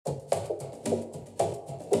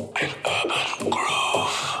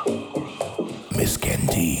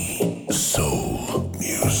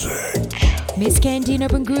Miss Candy and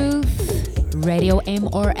Urban Groove, Radio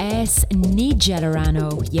MRS, Nigel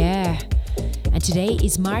Arano, yeah. And today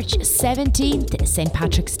is March 17th, St.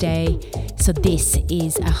 Patrick's Day. So this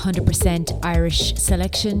is 100% Irish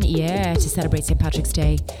selection, yeah, to celebrate St. Patrick's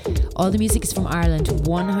Day. All the music is from Ireland,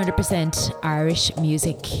 100% Irish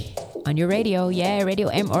music. On your radio, yeah, Radio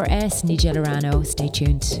MRS, Nigel Arano, stay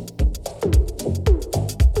tuned.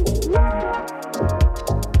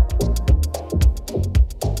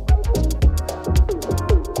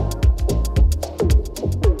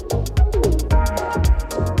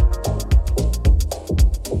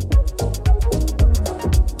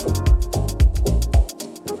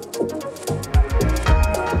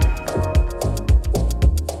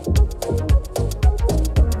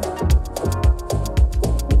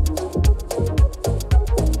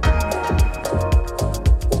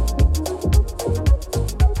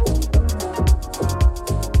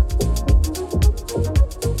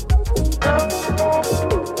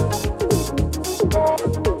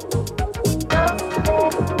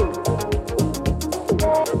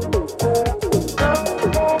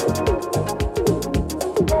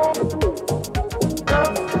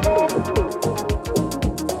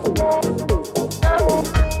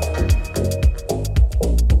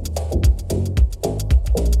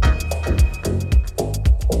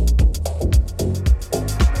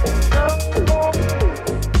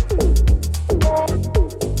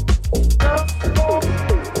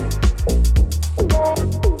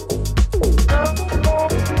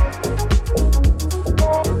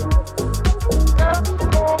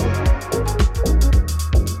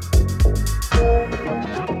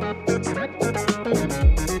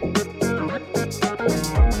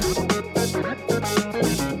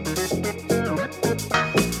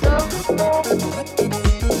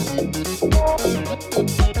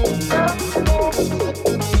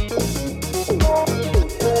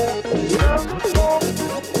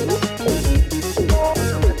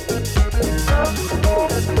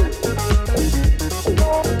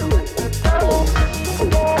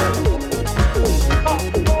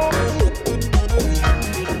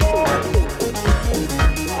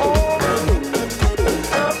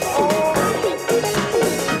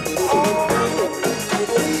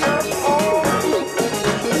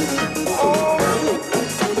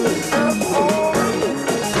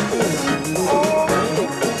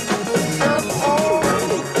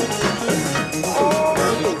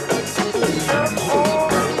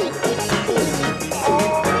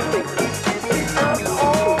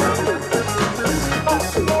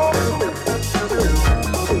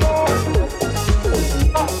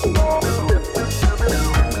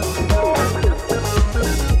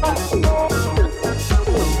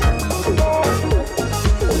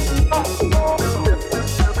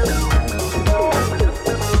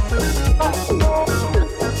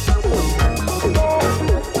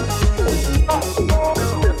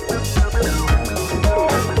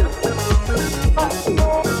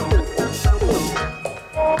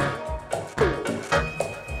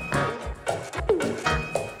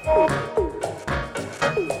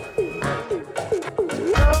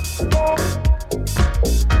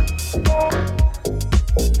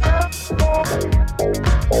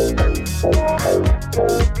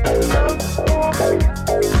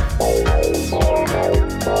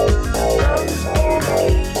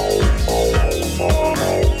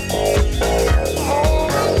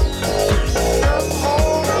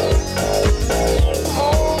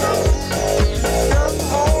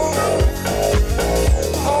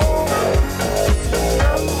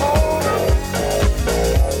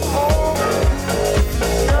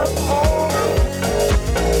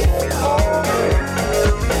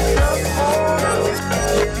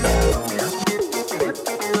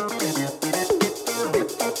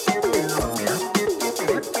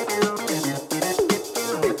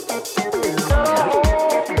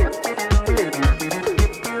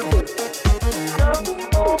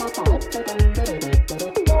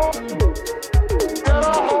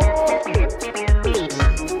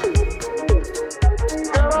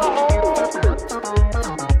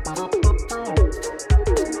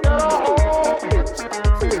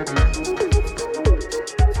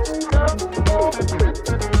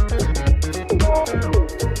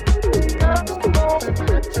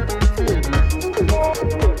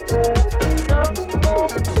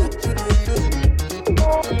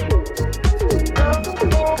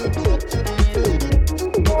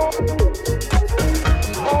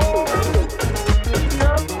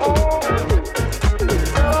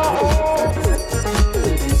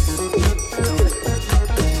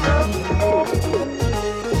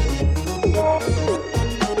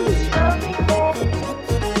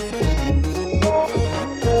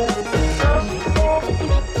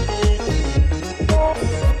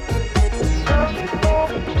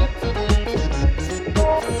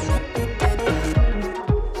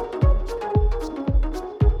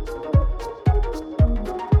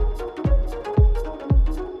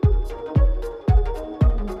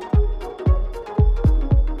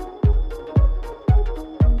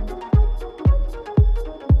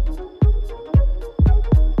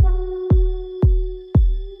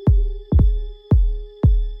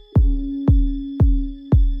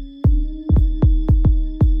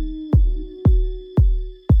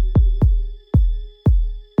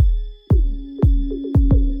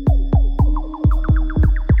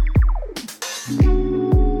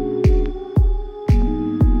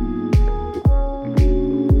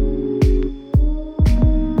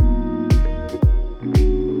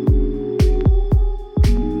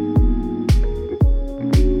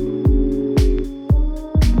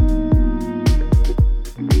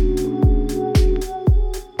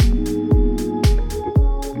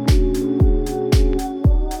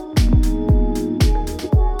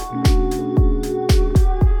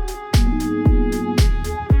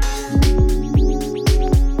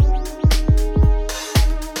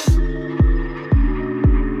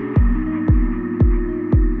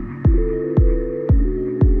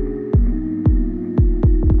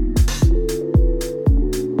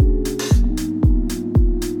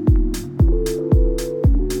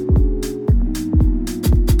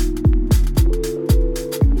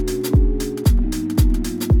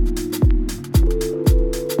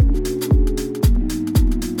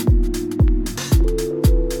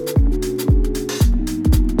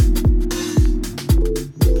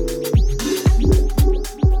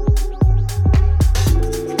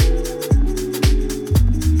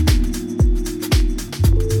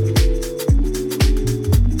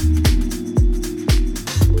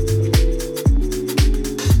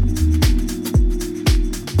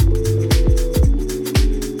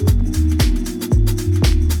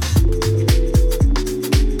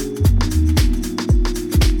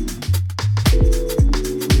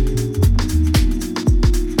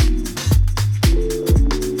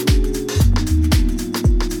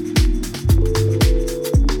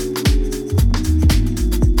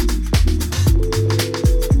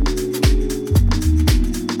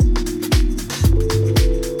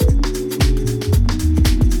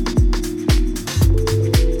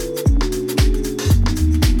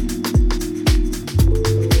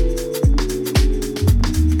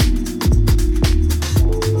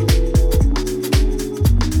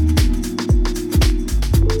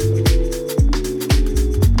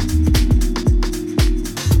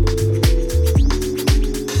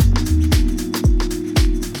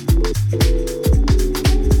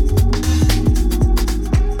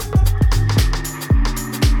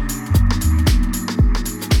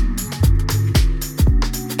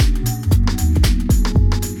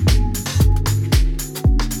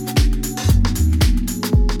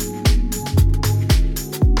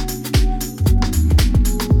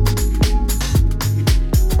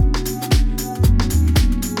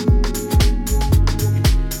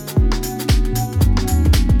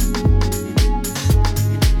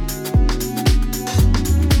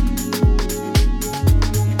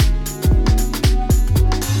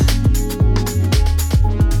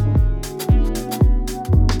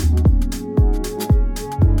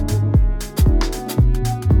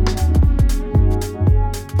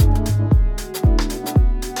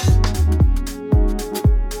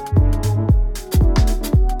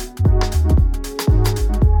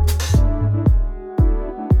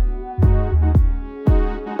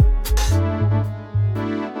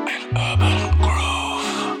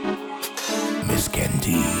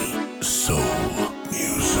 2020 Soul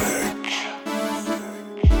Music.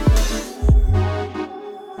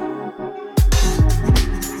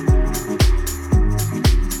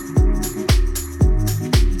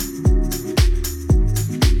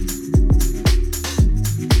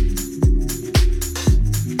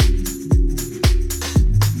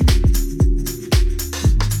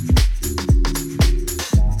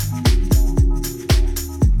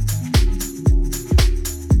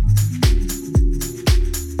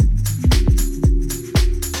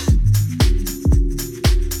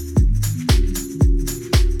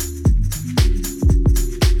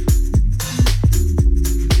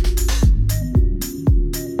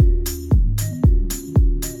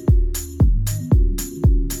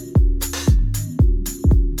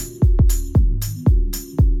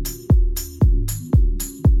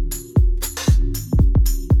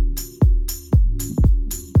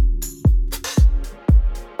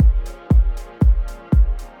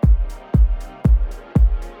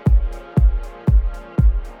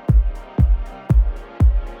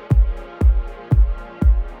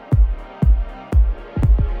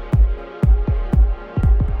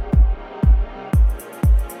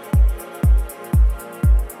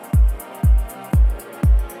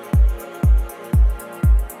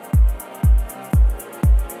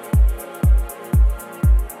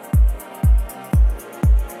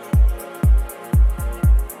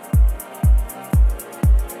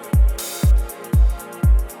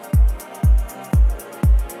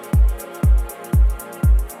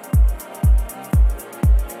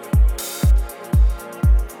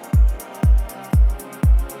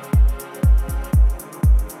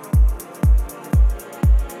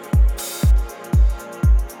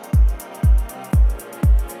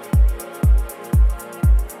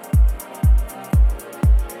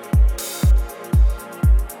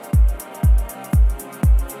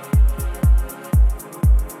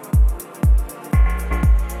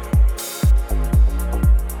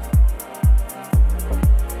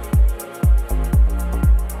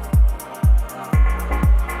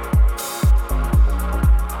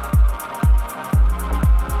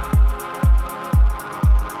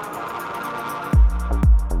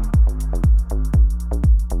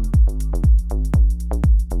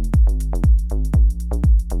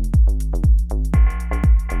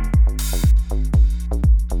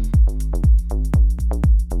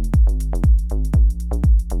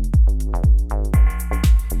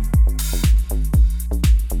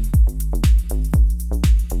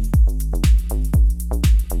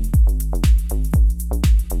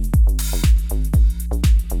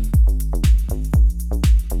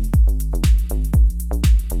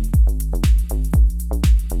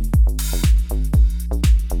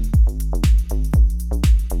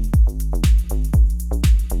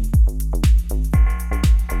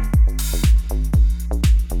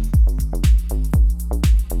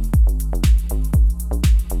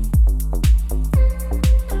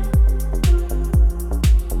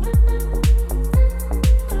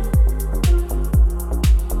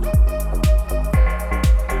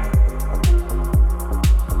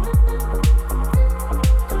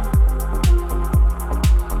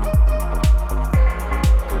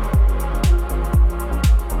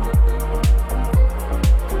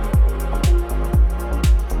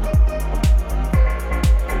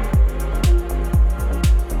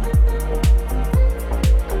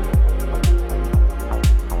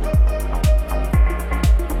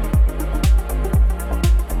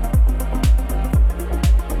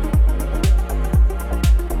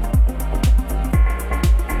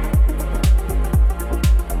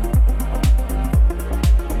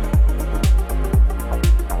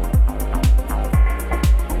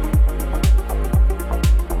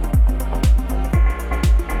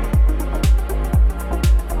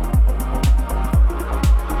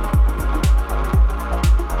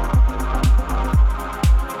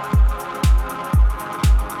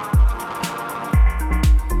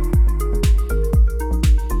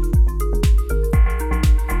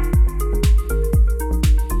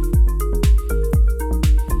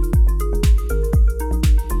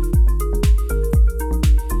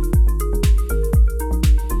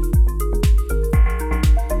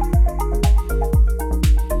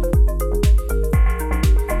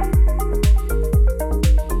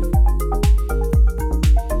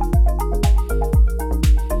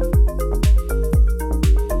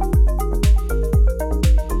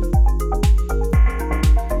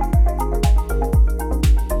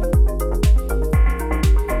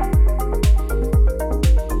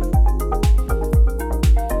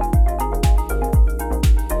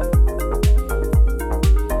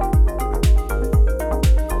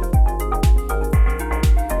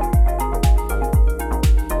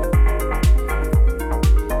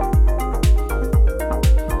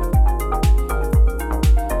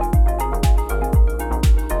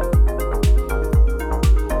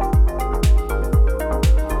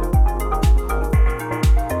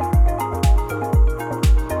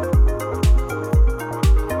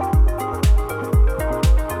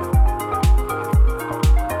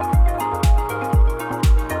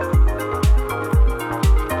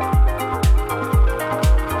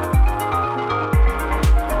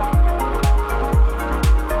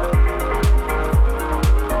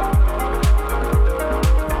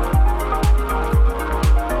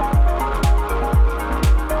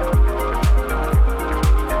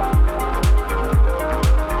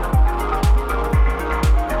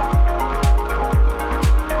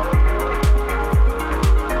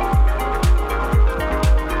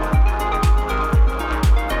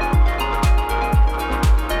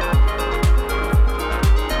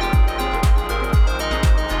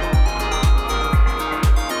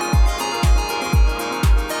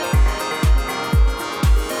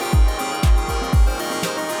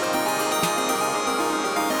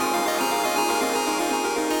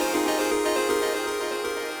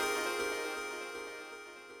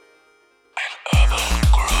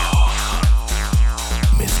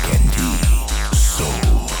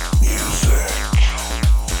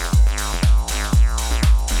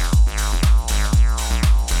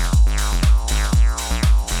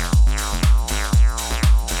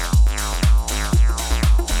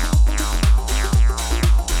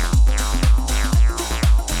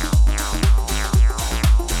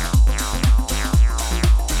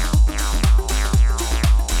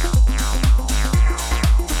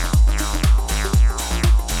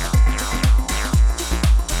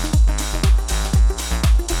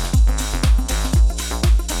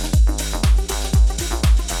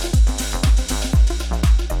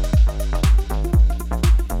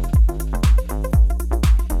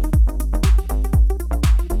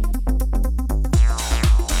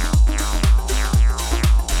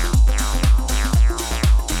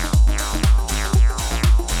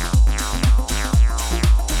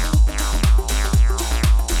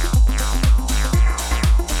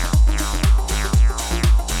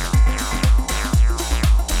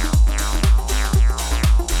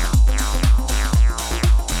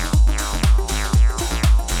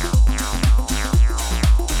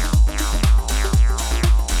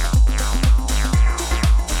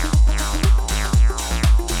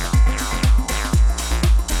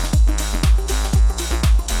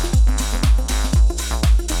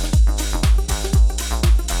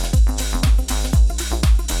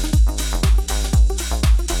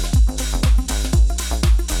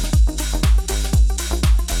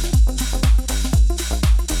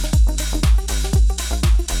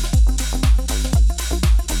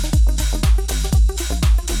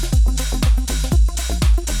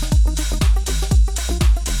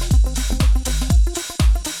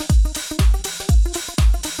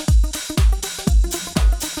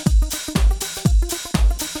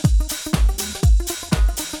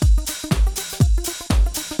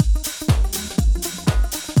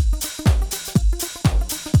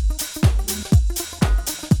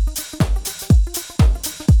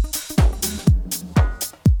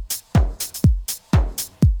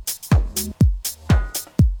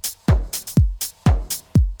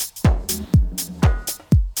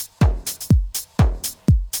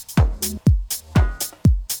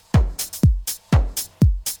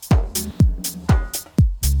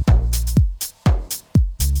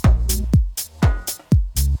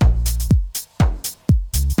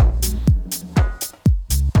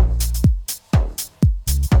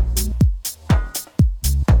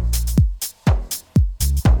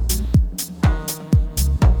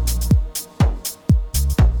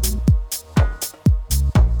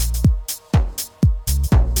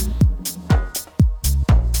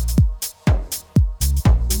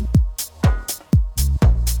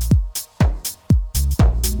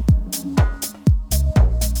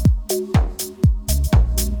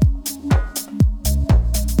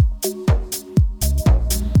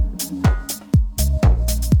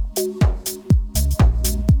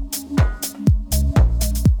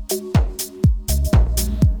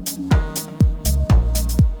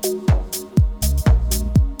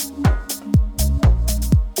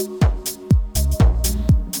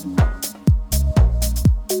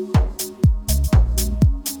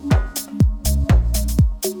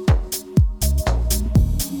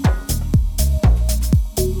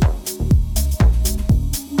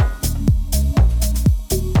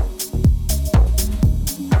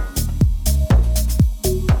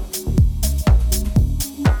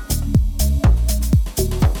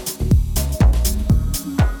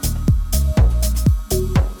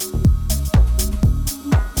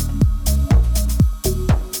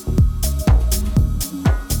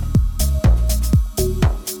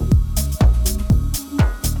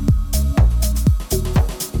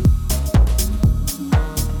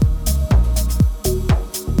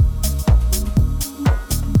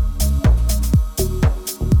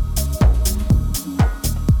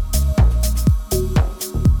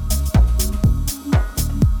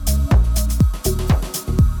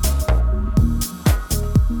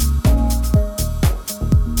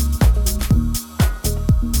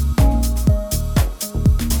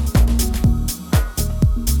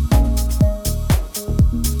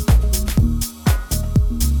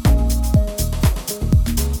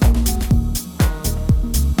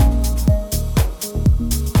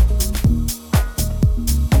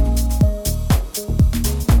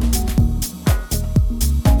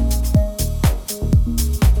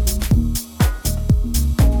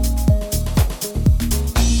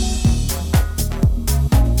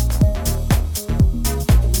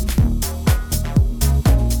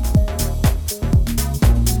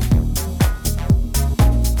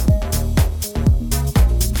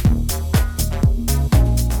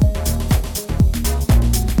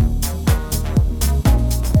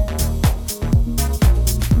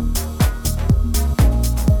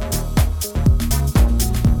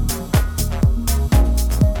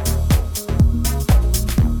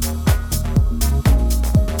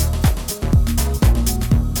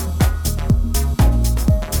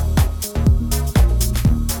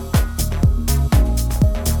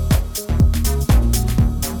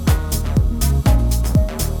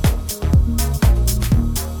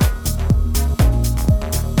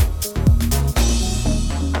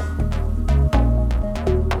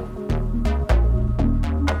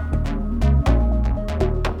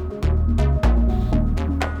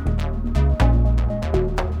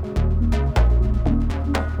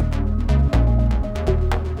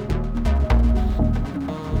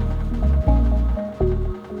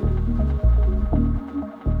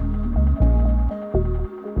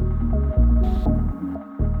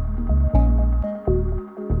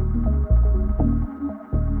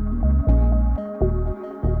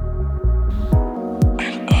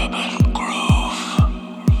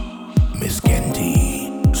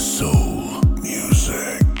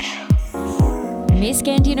 Miss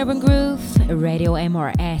Candy Urban Groove, Radio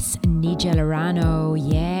MRS, Nigel Arano,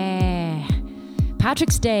 yeah.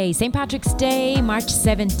 Patrick's Day, St. Patrick's Day, March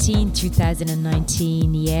 17,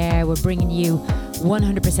 2019, yeah. We're bringing you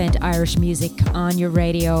 100% Irish music on your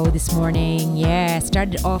radio this morning, yeah.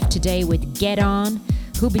 Started off today with Get On,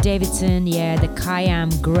 Hoobie Davidson, yeah, the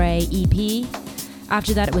Kayam Grey EP.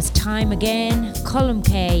 After that it was Time Again, Colm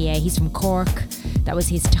K, yeah, he's from Cork. That was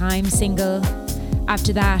his Time single.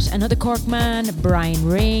 After that, another Cork man, Brian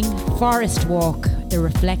Ring, Forest Walk, the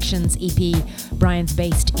Reflections EP. Brian's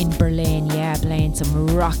based in Berlin, yeah, playing some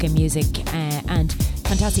rockin' music and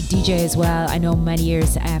fantastic DJ as well. I know many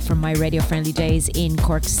years from my radio-friendly days in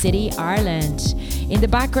Cork City, Ireland. In the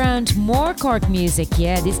background, more Cork music,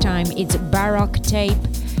 yeah, this time it's Baroque Tape.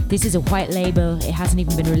 This is a white label, it hasn't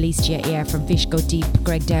even been released yet, yeah, from Fish Go Deep.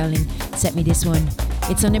 Greg Dowling sent me this one.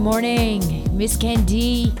 It's Sunday morning, Miss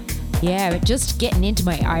Candy. Yeah, just getting into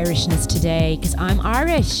my Irishness today, because I'm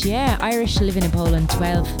Irish, yeah, Irish, living in Poland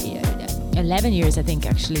 11 years, I think,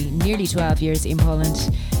 actually, nearly 12 years in Poland.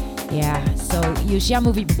 Yeah, so już ja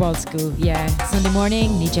mówię po polsku, yeah. Sunday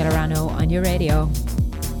morning, Nigel Arano on your radio.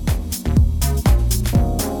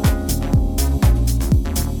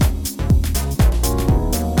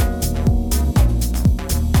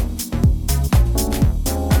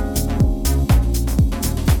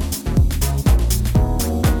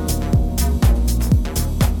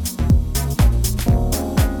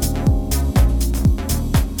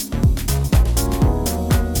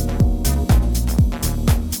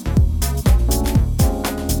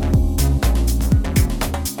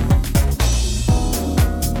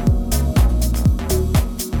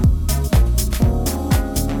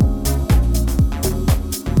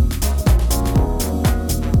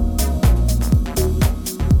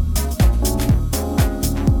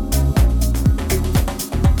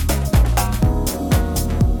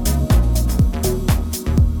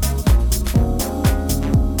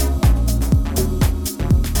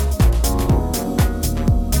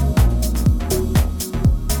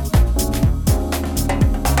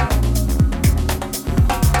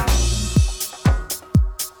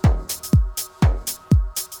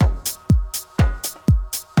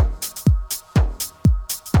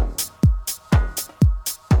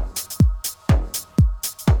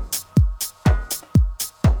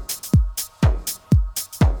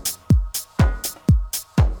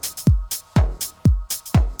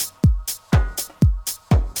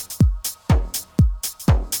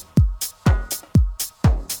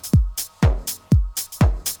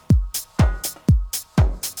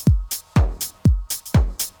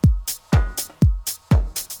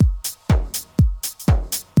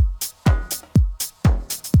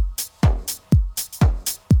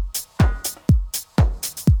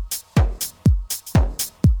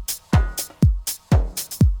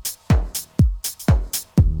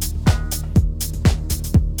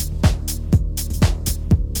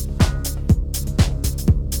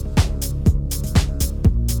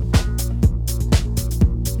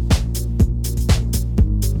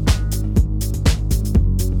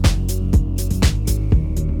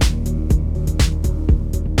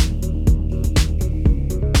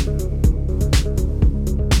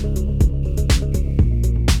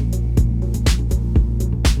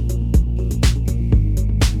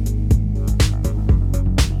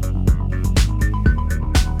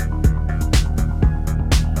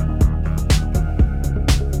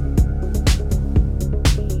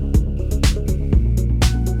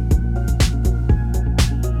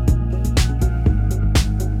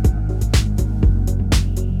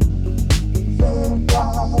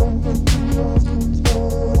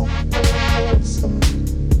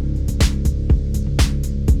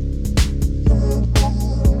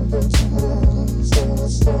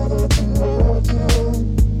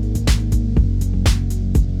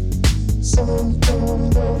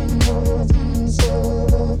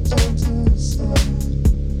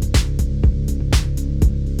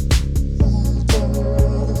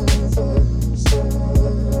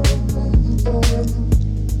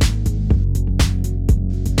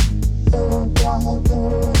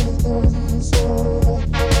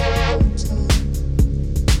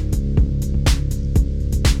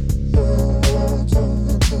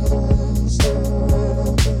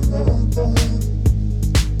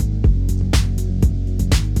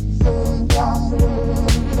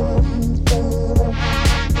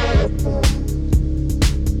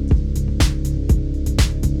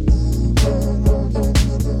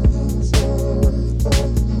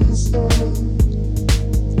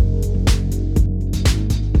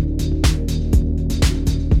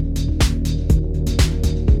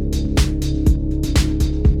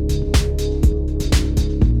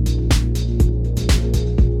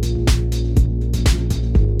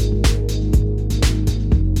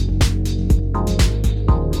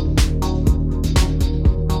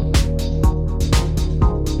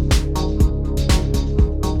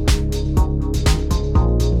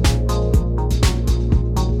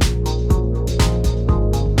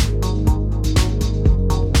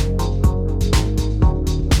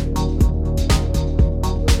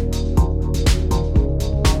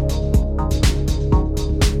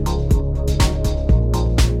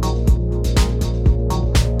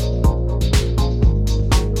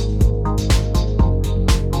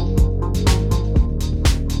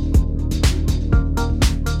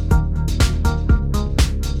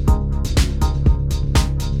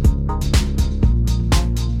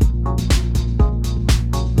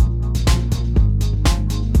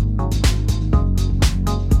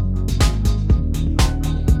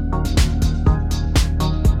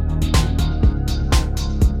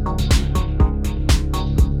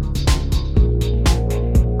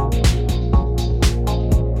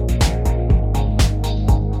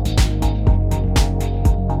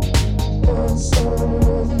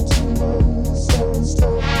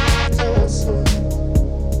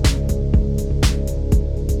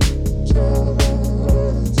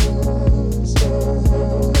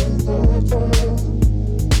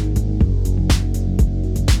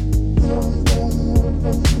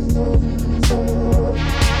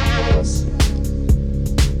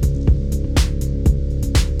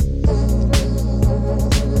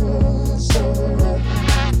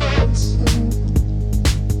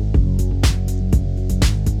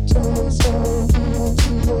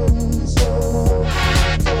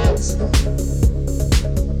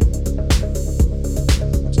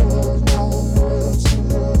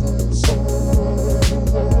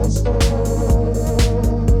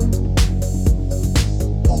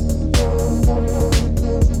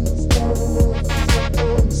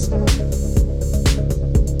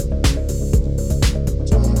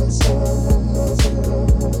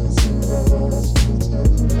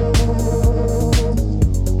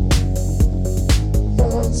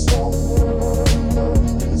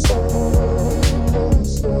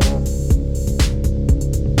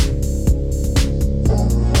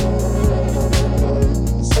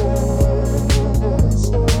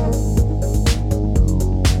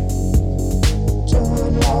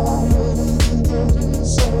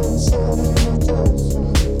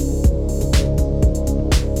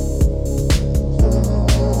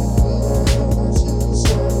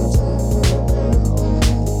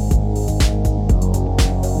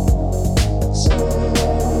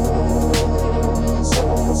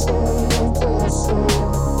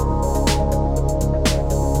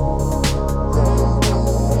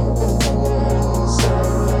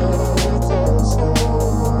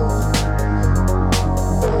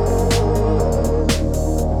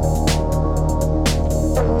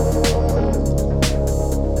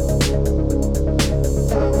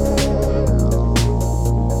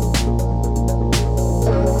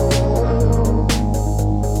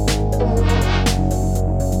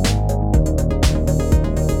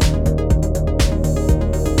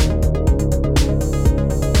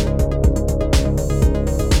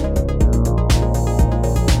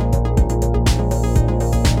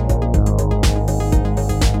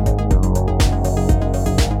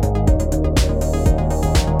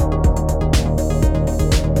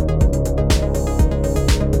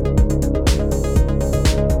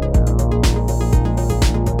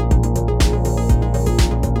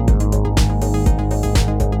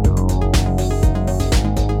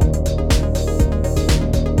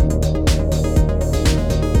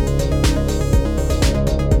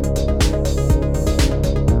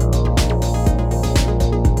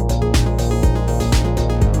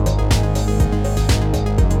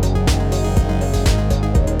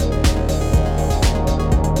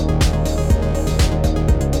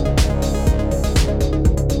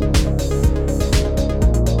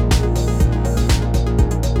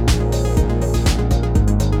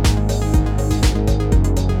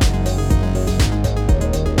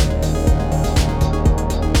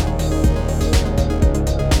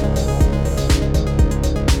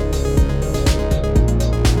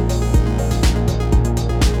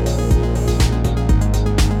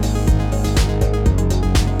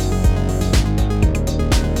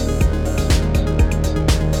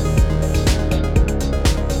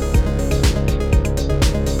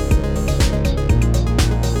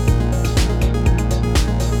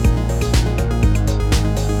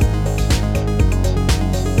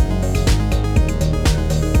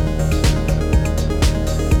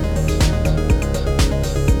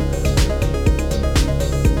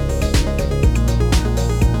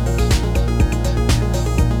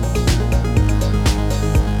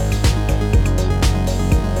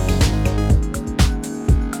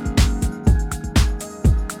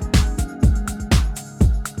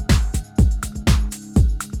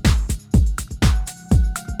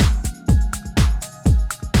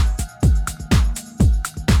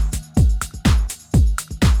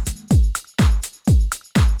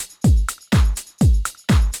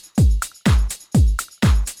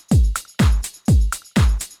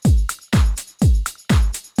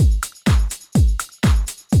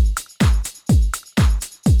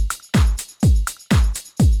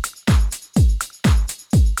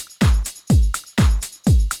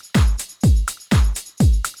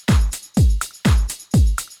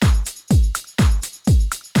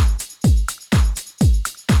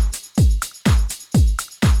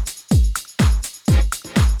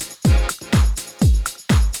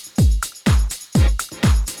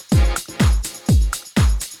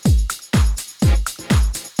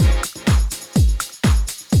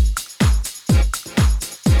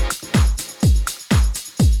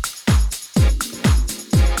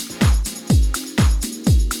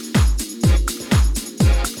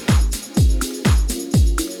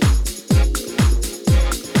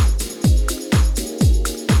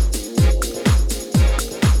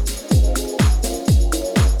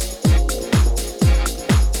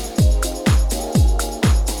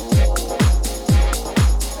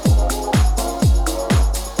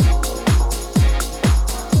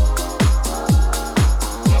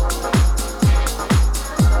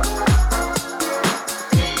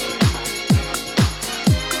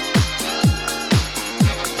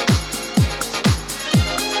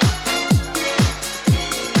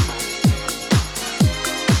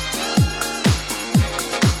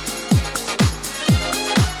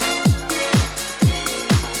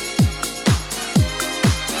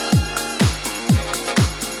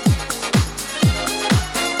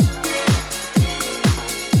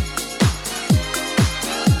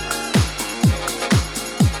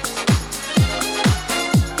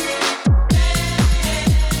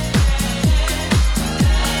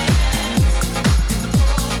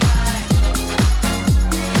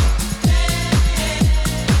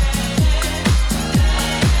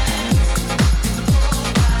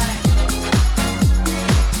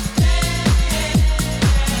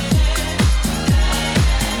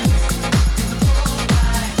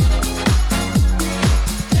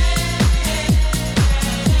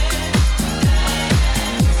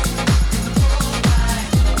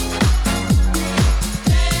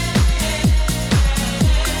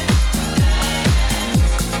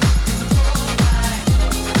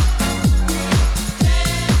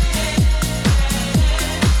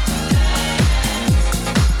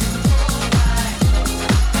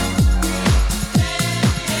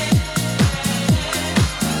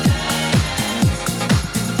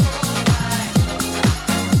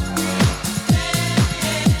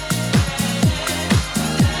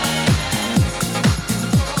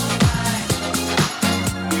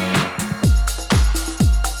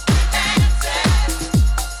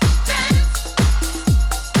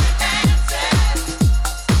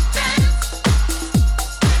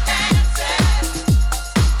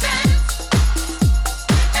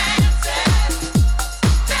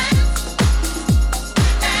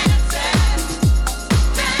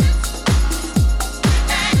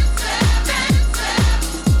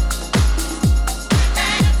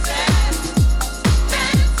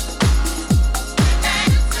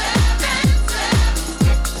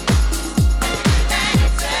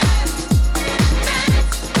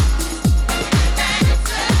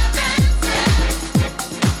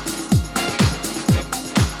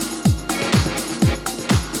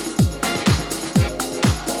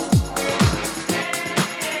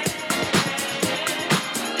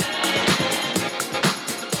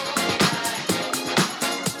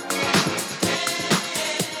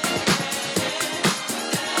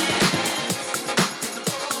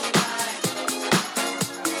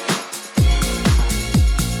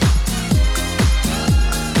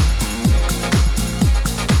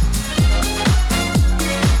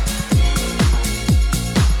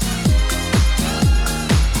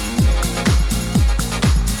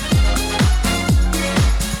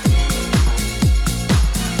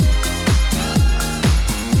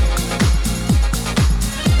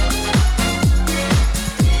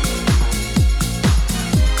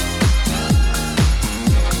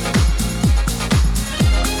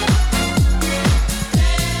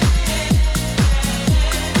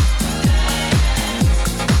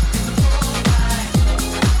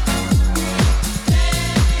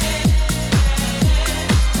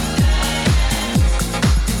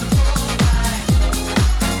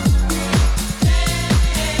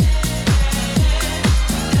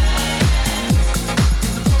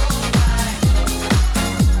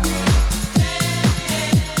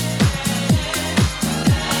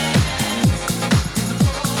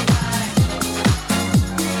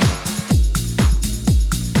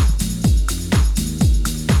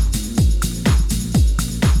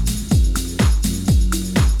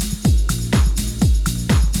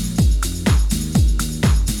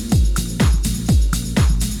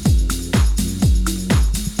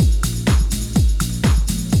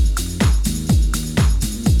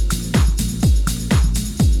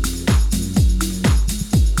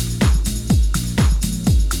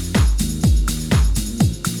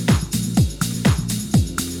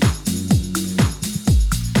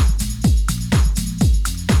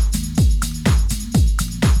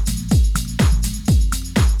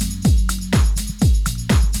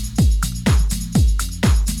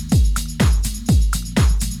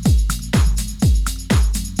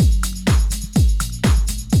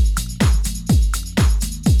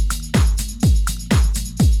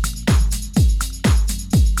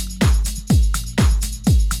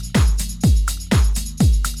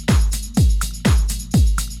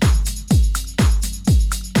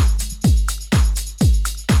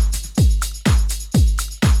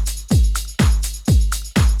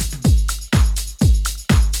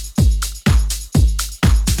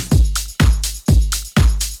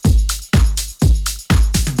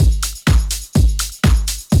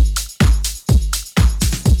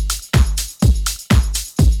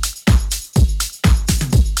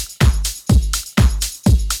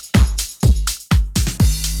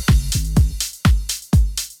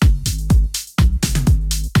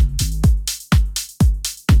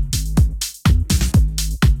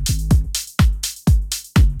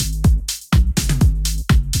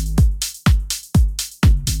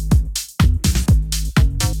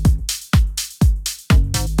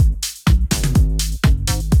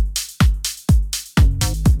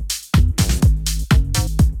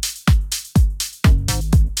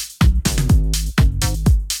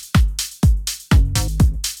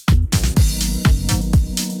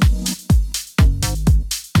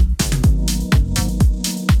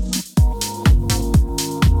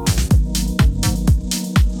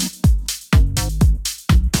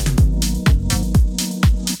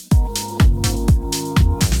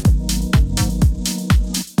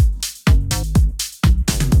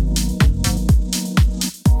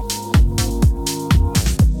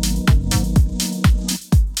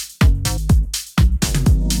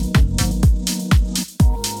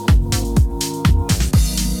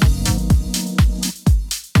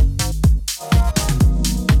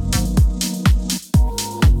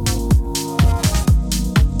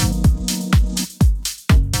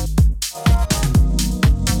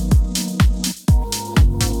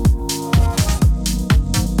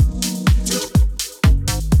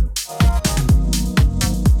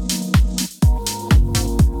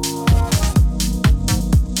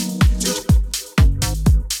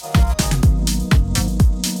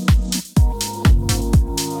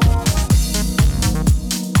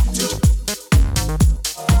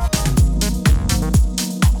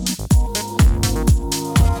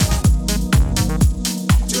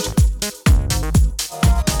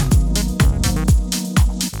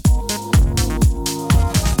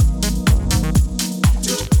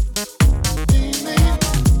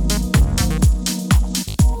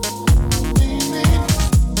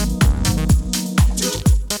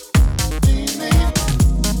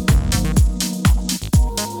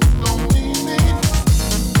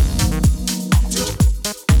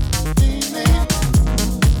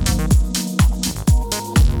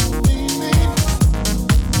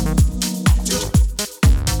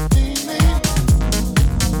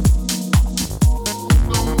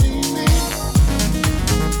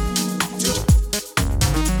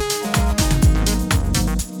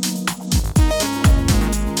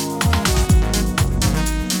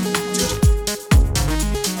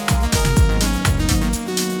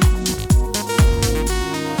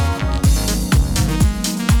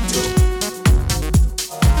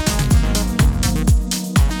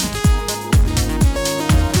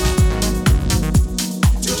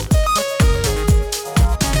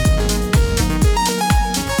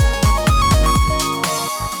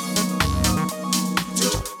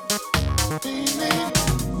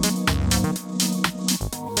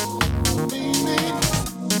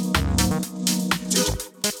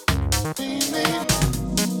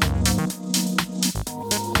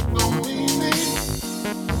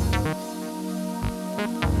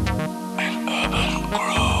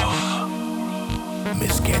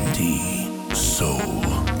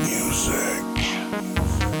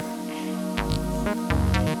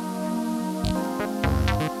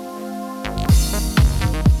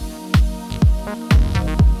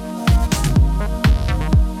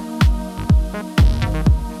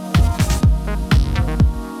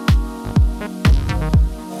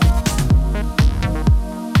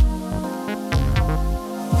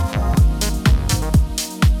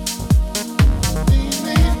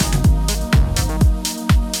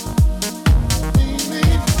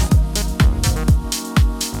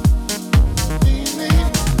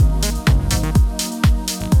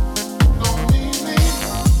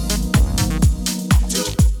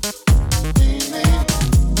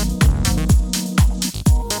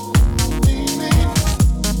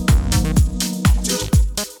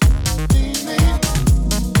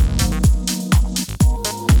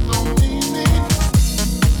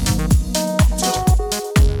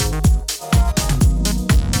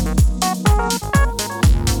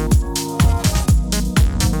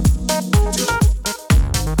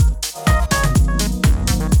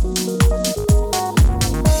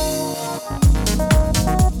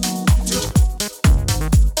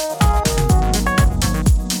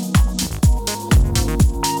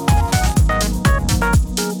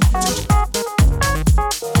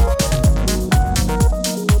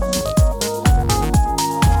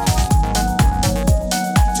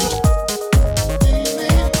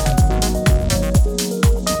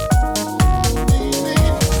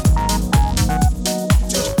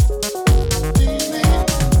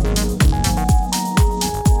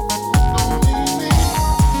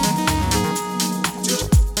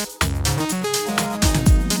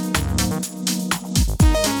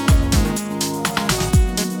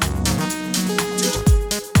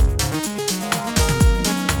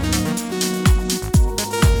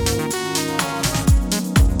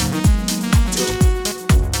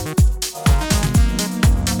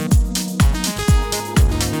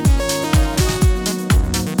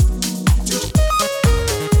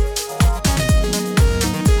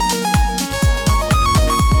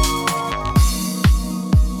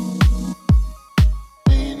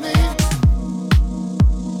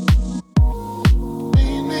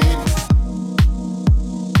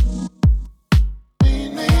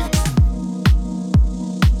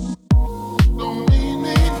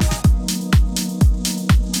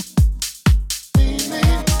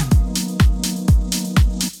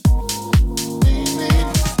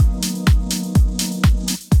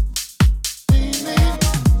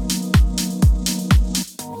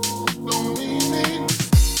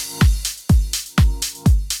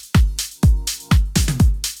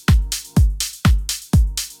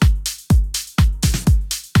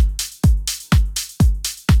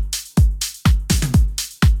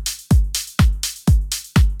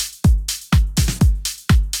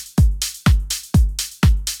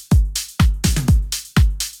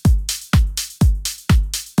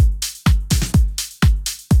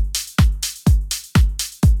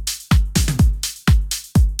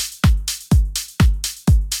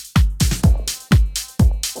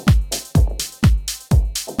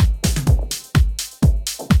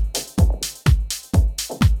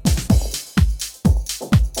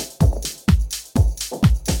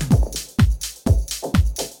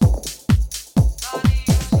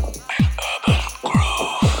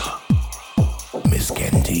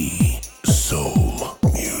 Viscendi Soul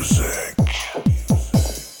Music.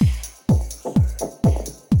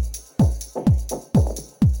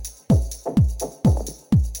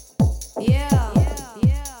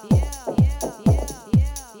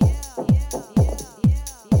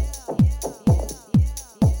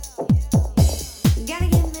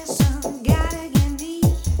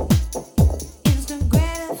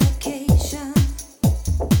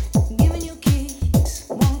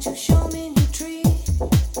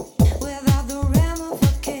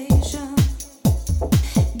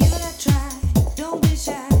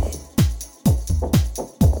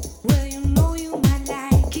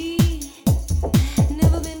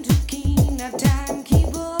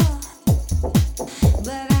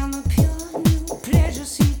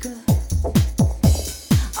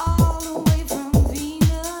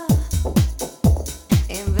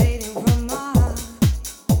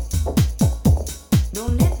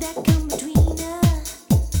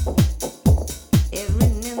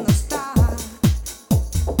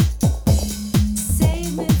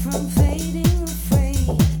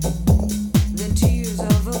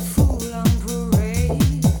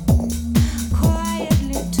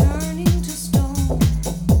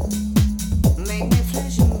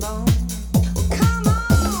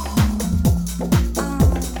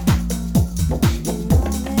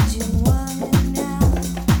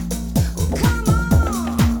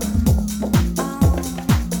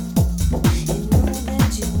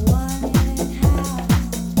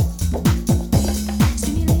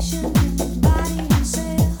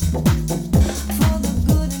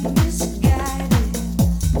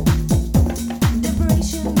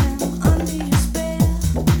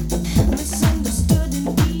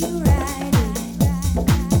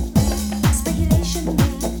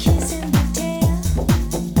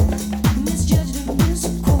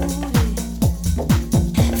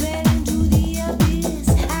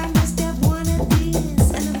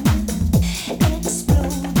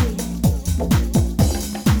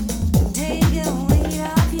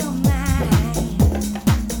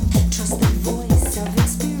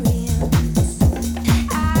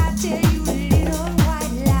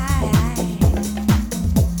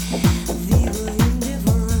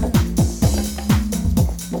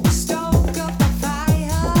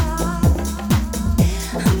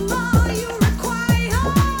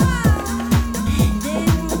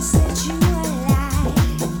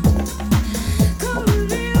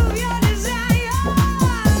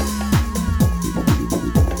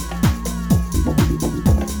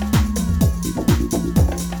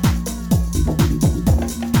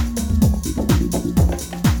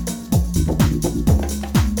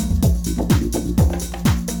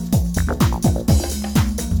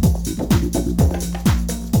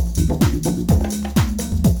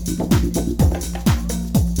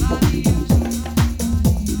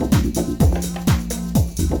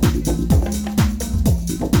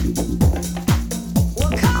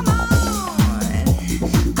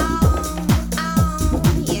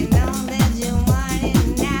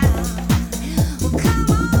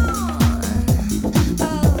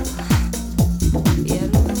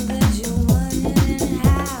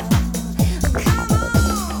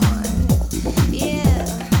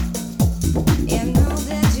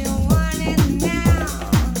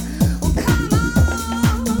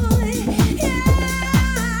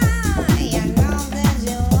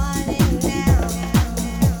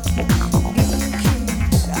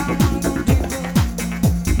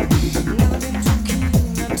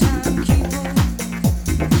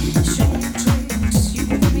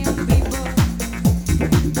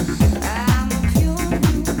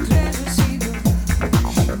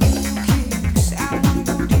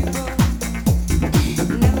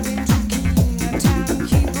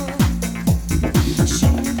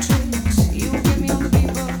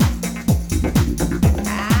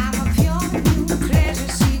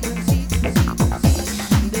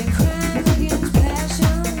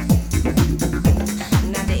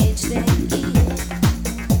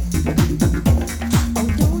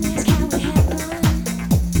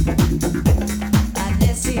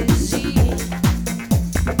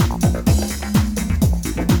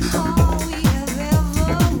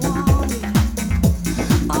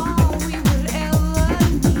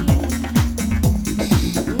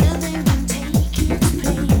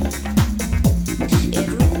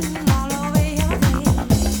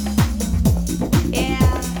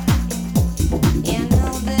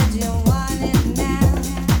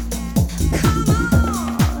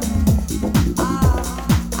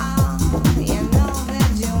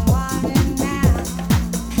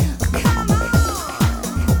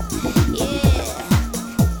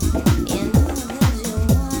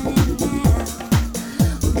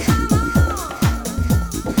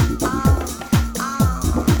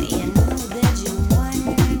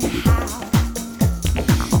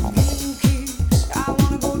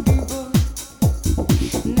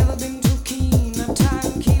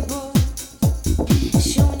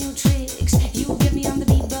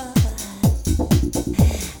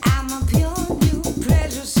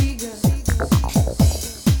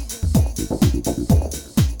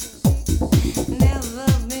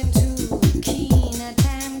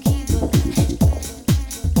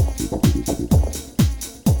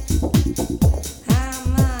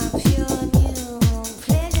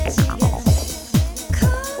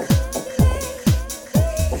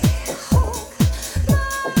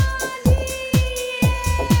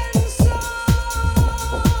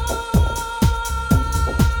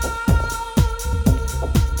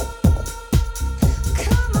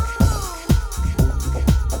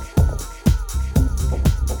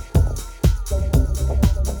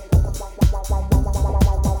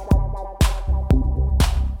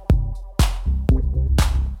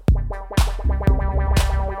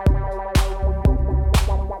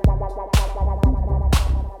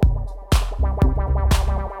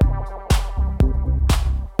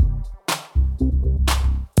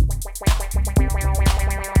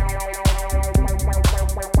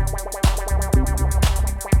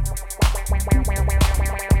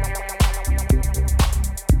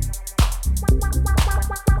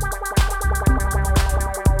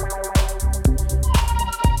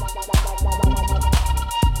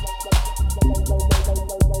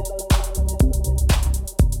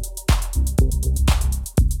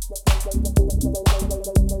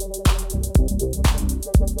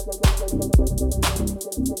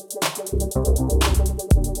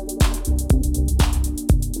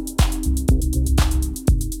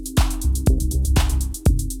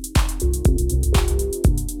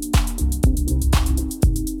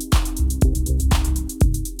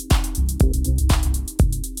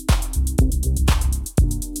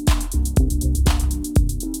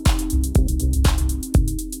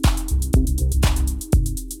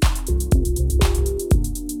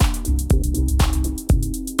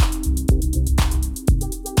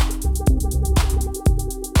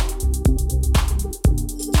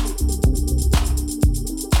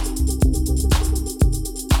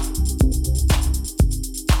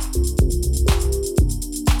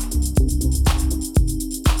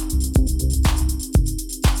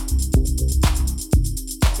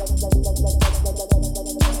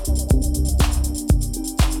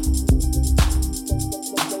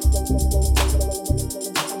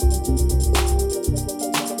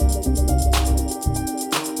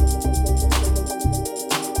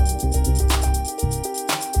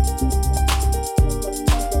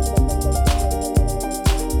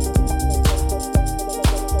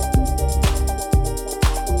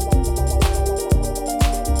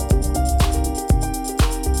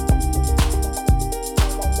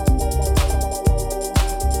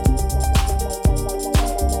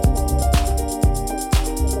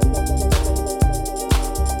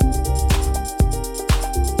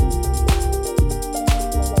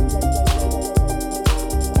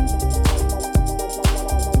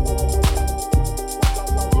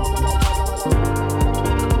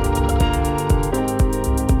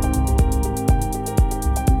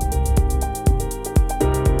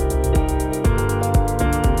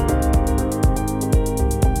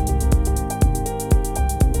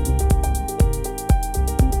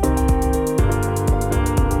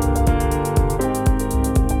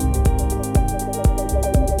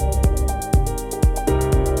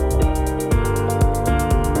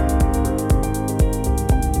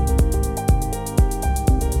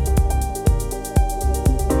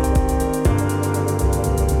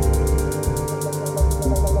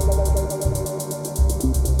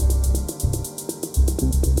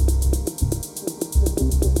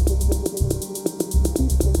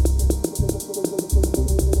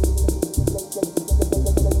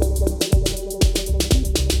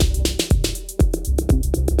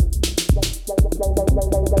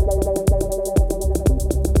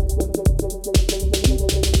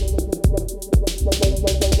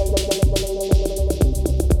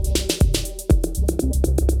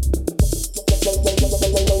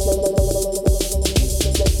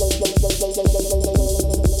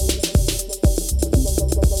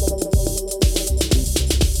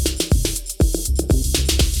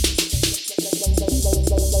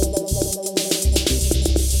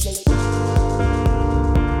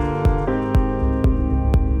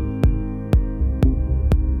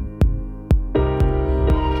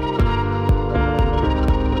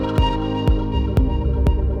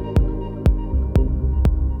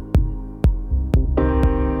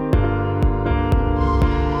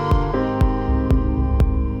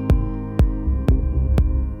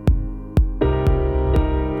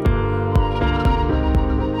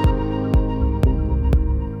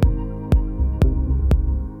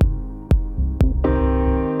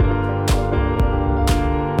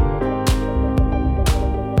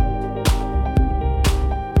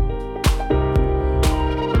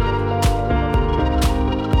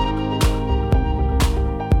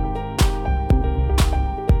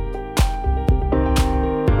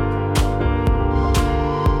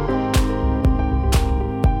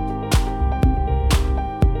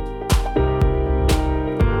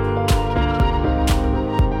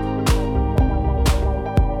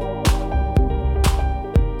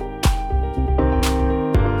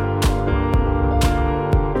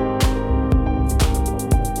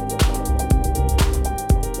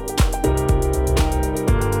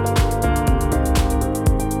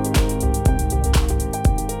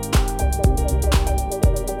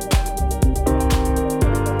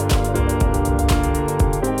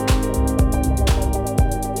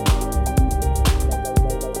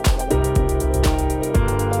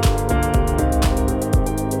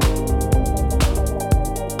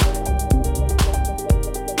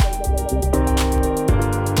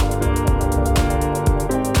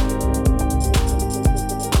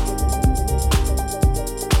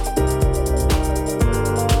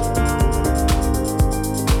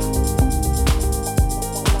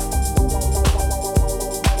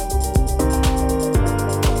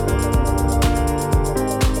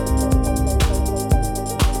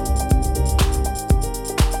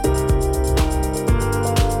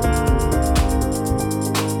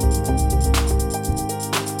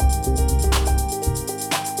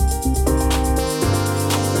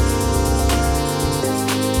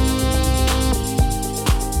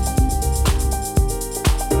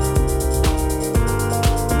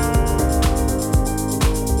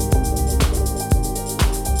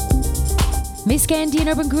 Miss Candy and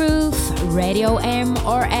Urban Groove, Radio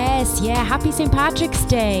MRS. Yeah, happy St. Patrick's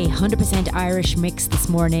Day. 100% Irish mix this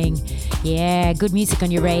morning. Yeah, good music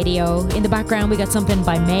on your radio. In the background, we got something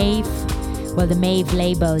by Maeve. Well, the Maeve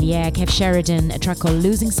label, yeah. Kev Sheridan, a track called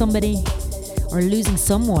Losing Somebody or Losing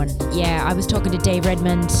Someone. Yeah, I was talking to Dave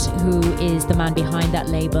Redmond, who is the man behind that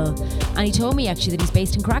label. And he told me actually that he's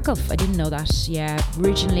based in Krakow. I didn't know that. Yeah,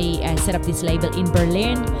 originally set up this label in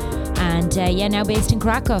Berlin. And now based in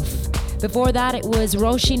Krakow. Before that, it was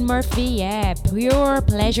Roisin Murphy, yeah, Pure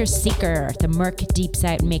Pleasure Seeker, the Merc Deep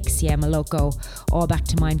South mix, yeah, Moloko, All Back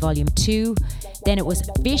to Mine Volume 2. Then it was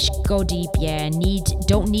Fish Go Deep, yeah,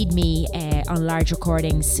 Don't Need Me on large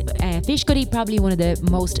recordings. Fish Go Deep, probably one of the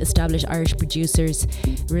most established Irish producers,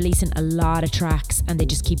 releasing a lot of tracks, and they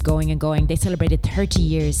just keep going and going. They celebrated 30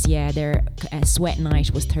 years, yeah, their Sweat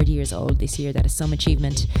Night was 30 years old this year. That is some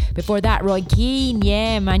achievement. Before that, Roy Keane,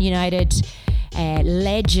 yeah, Man United.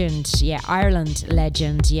 Legend, yeah, Ireland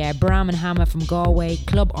legend, yeah, Bram and Hammer from Galway,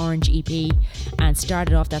 Club Orange EP, and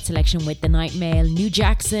started off that selection with The Night Mail, New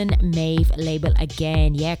Jackson, Maeve label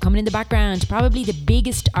again, yeah, coming in the background, probably the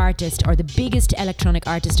biggest artist or the biggest electronic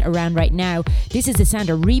artist around right now. This is the sound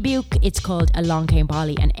of Rebuke. It's called Along Came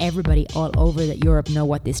Polly, and everybody all over Europe know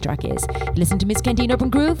what this track is. Listen to Miss Canteen Urban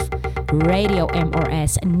Groove, Radio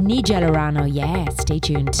MRS, Nigel Arano, yeah, stay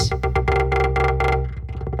tuned.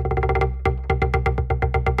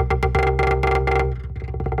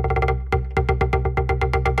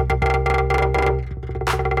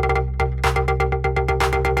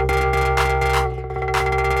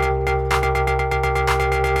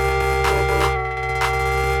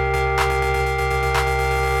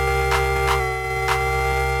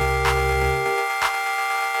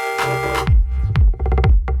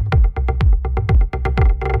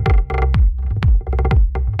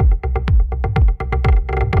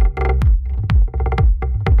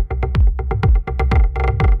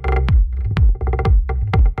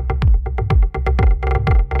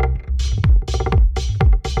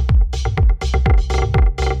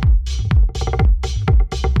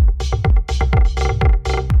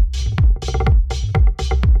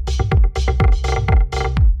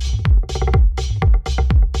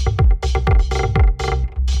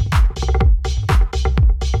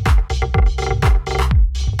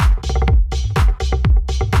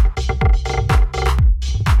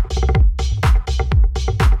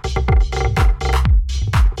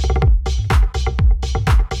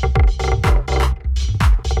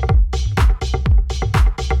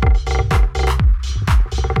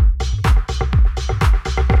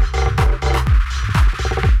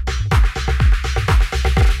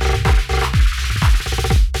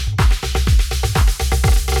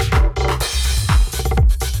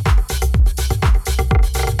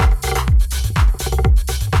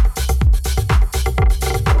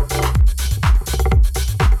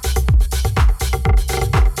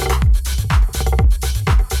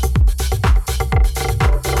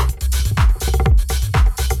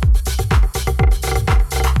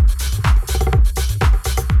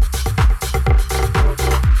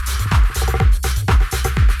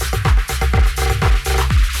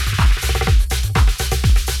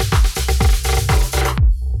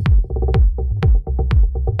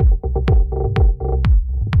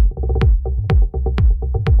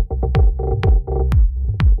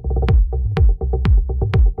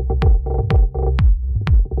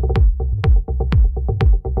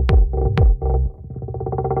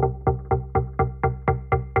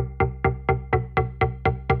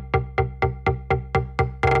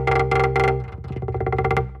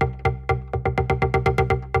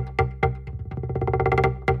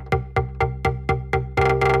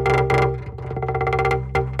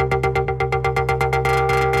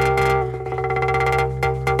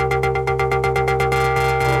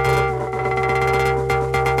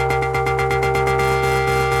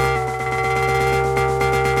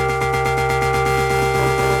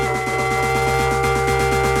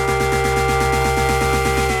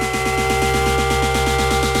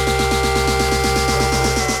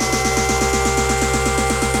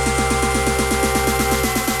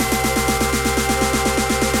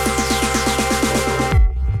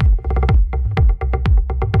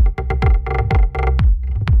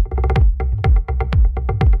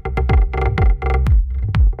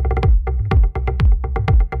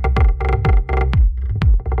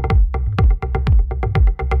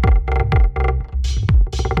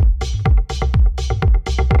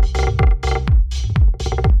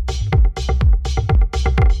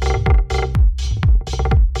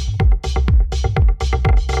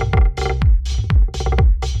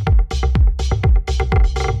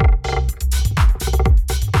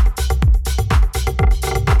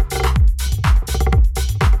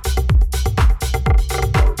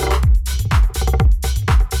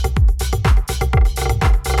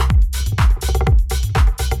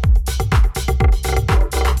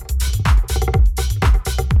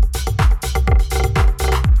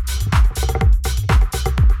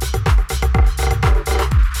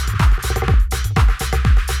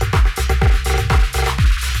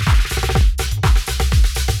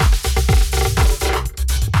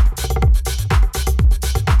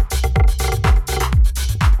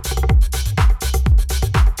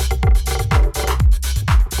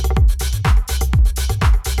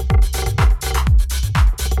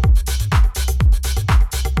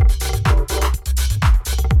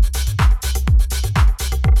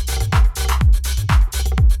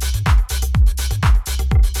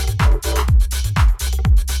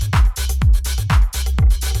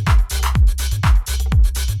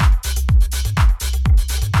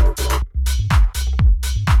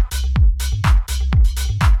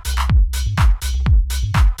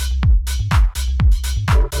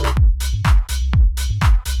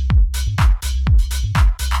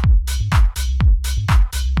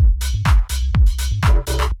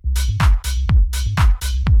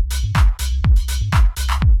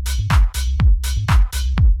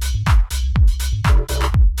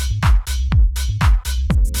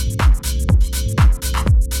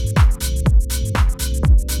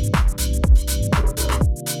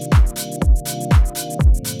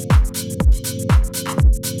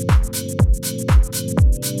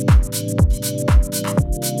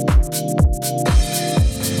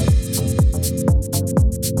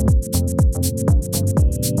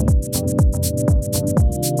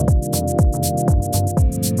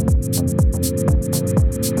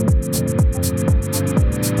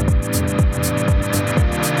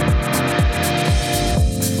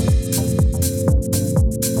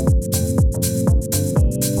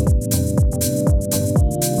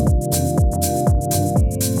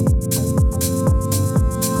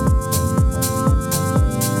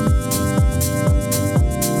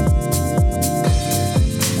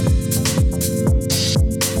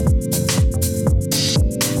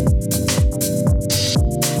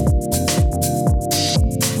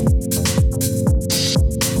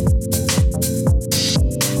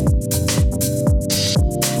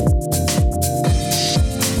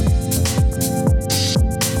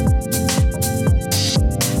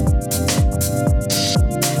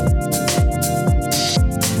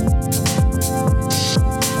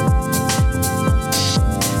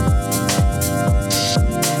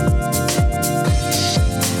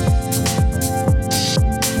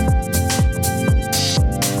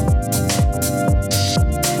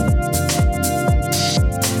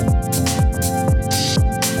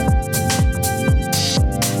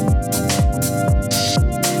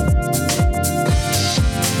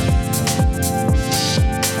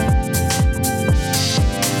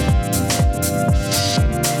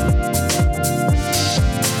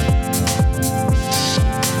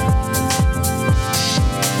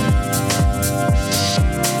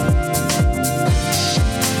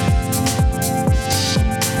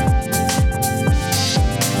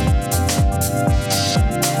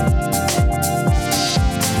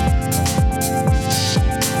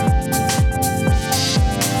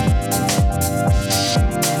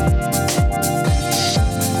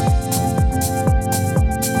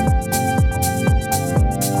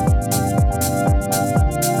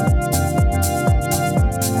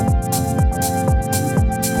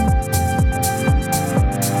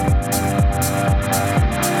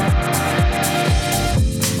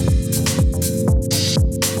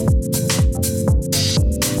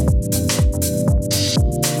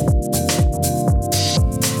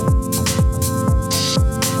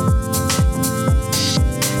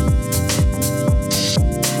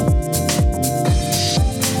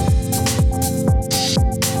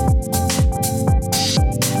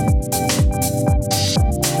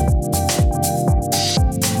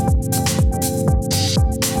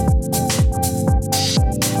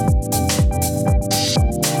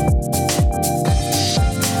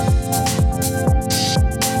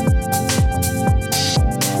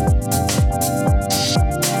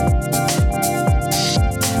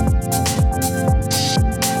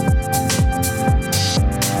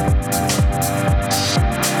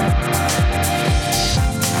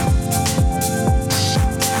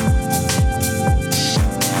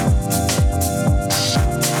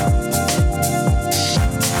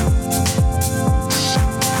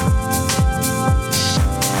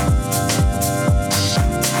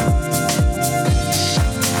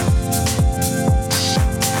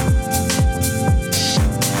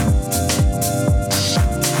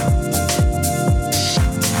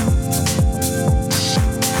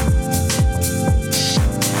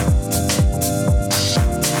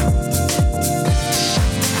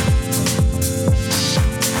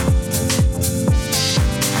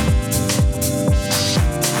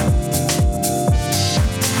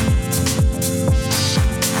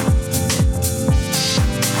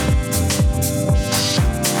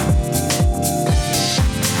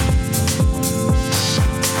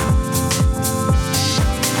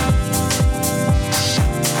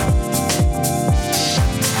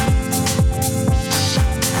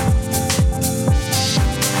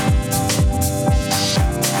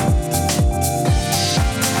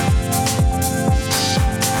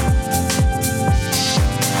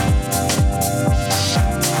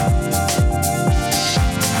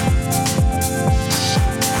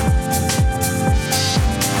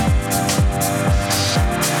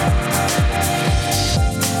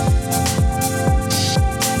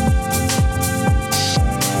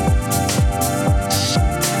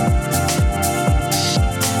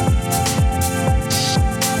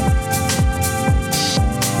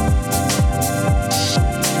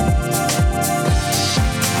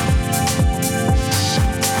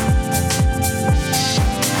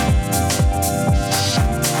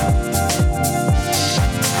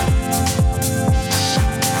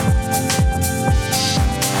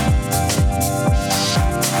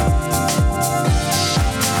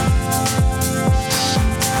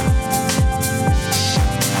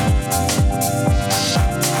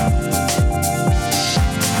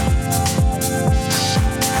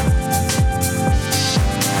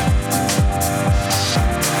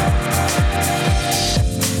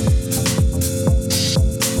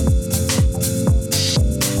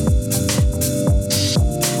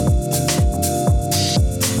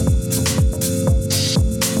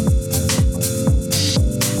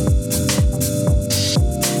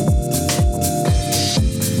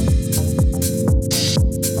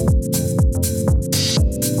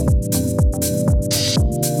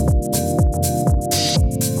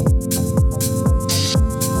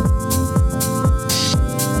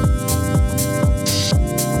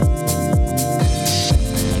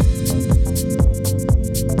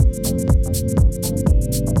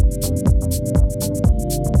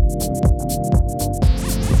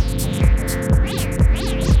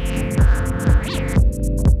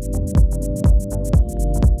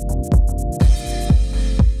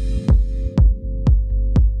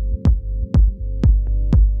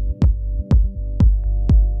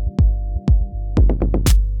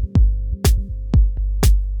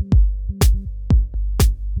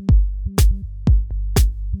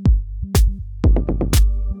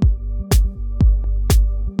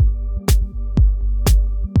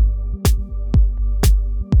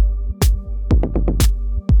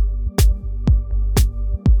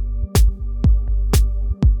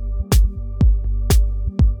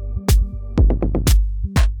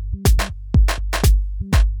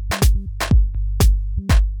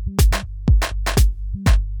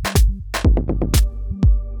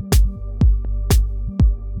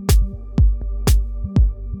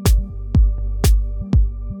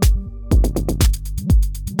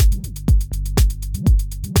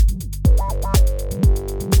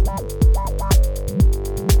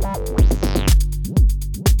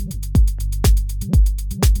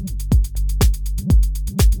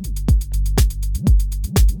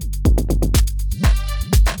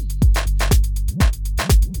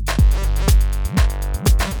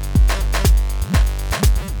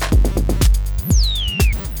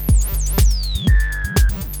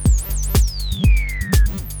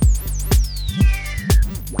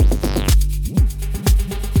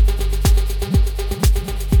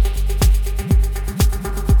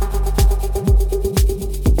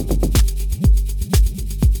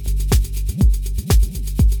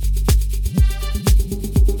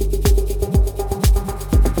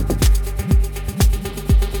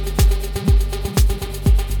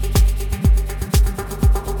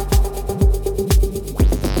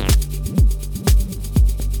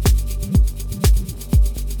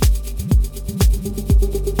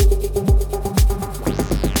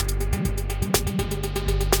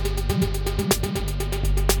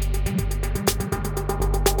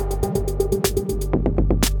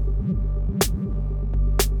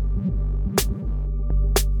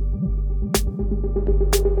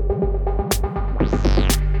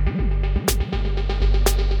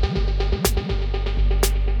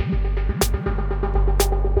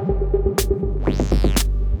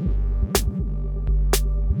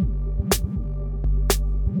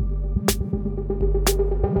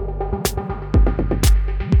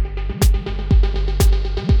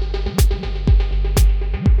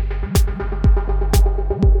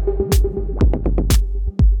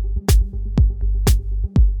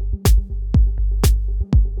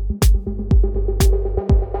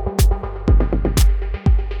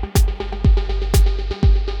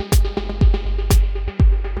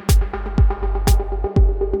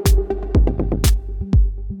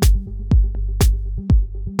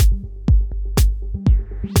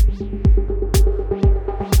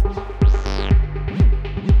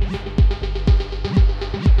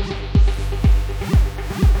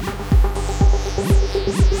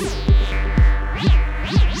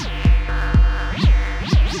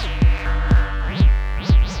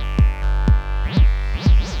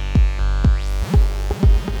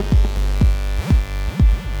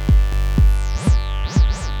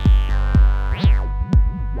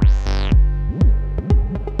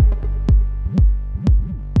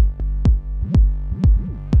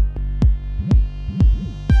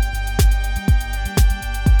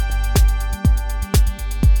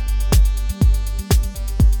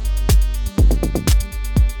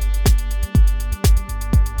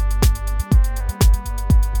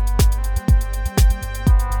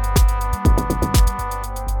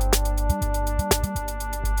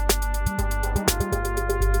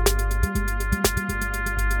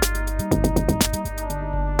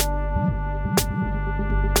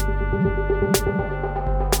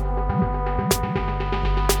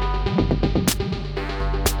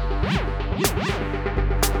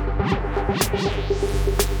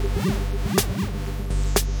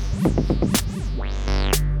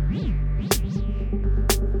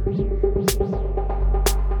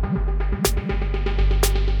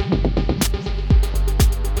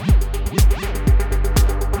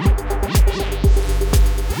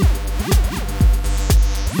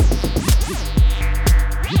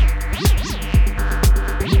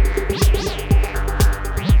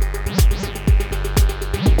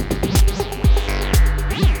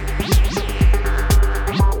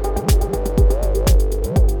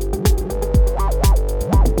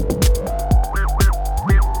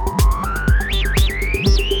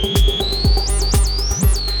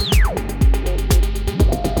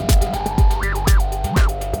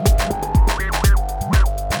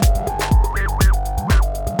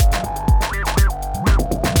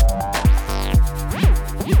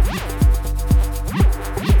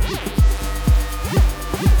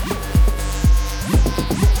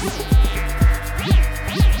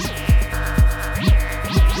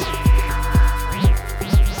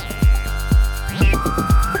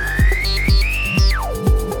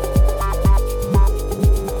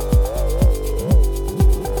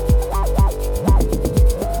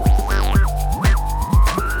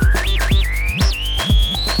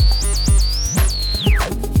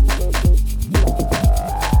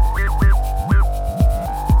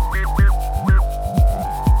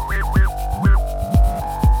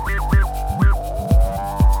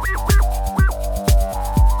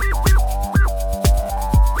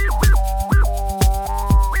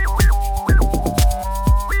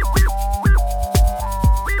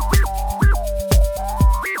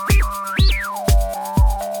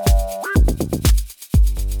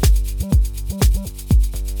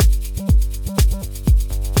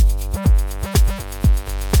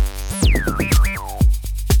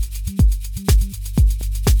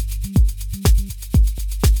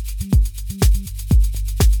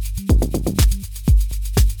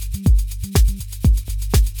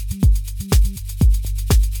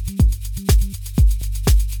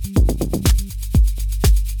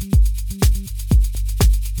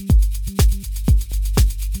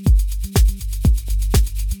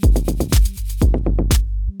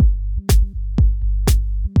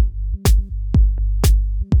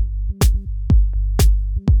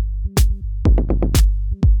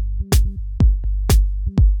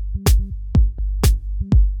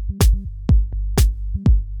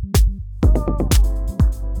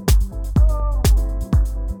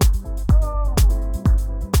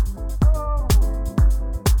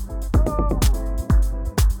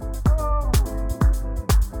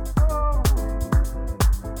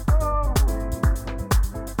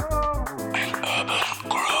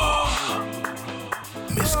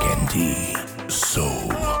 Viscanti.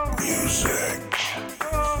 Soul music.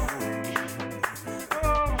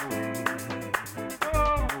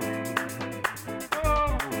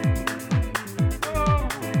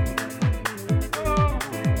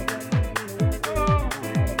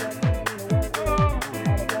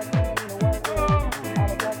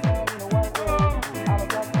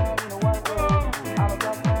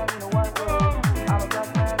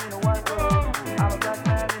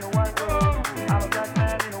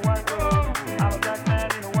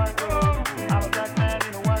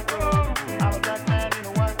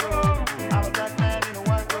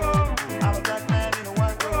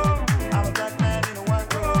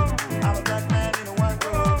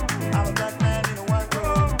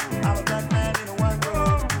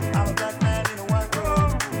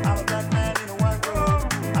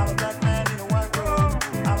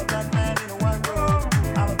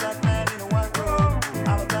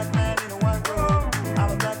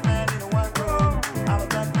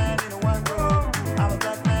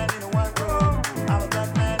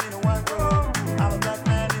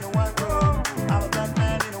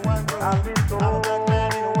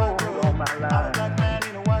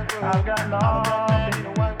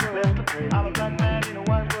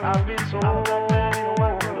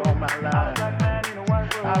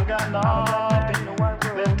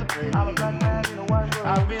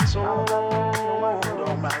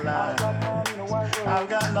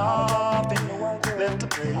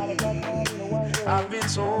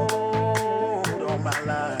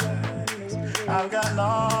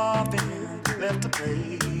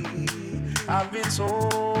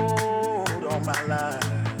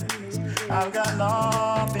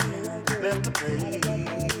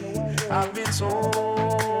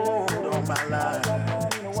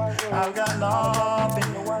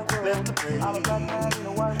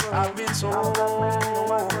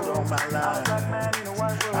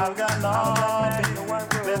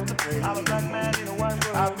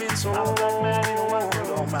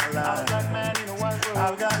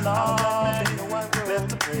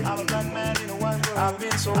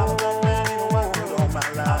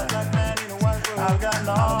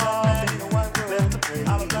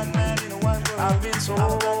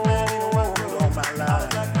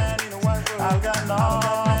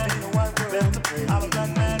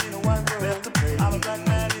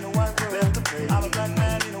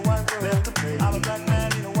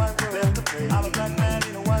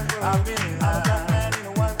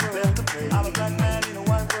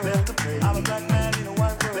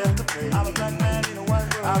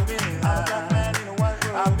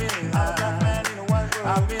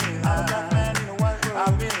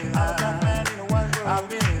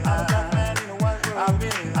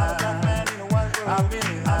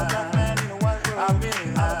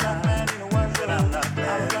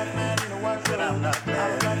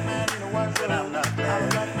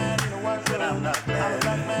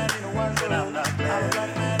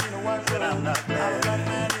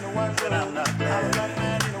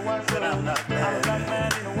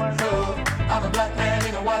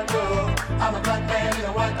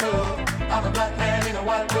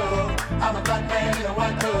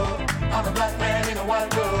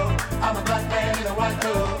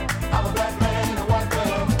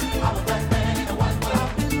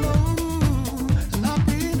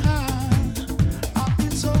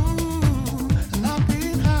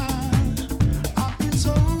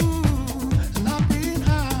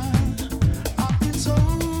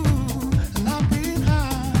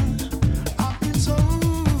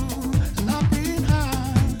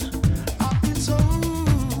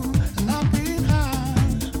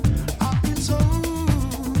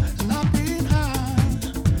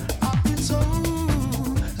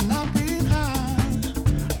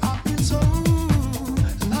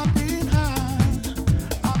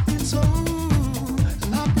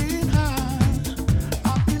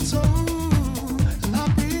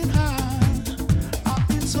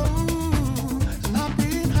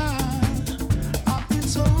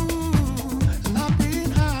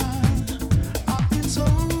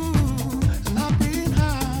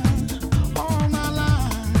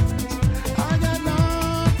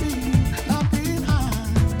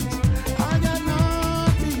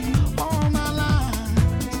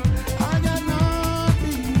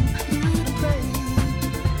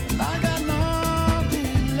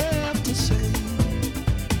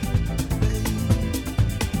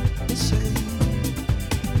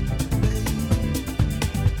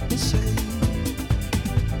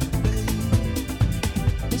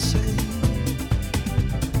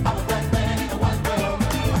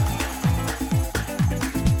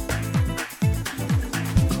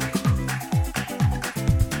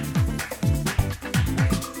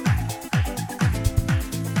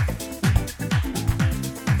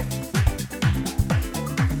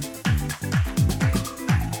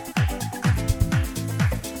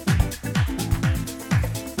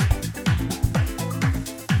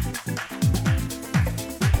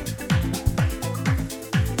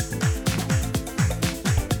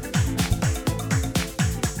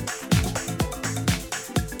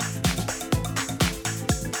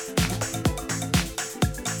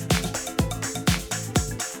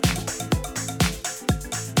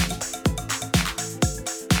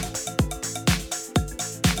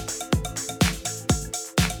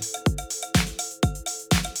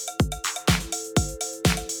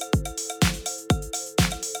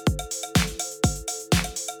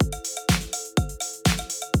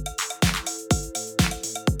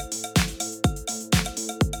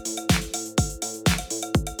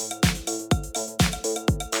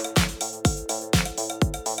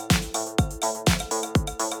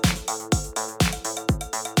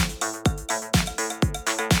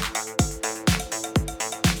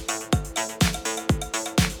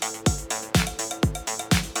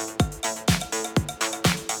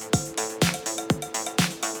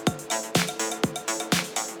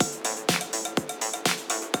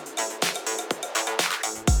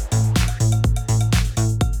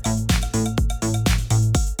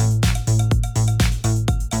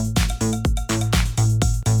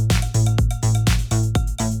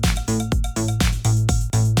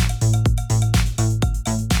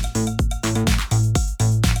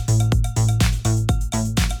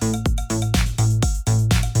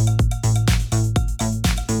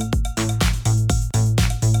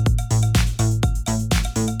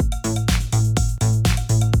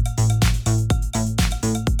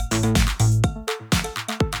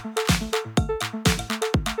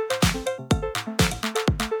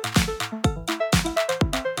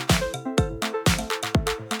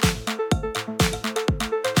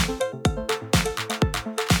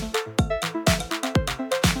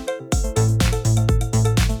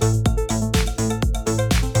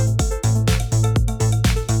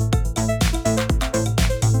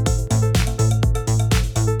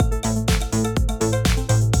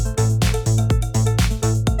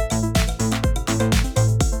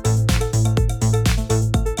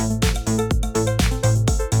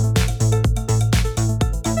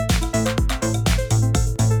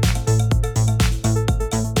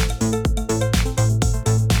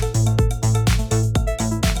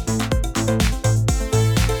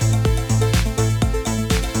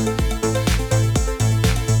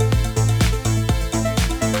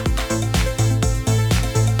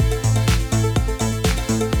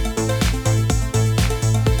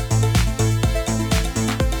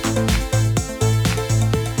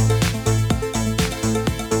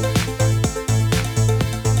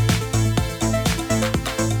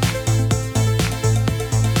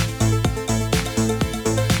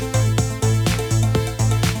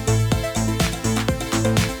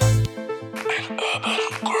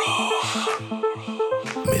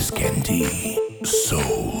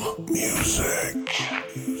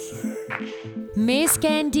 Miss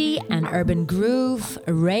Candy and Urban Groove,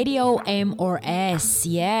 Radio MRS.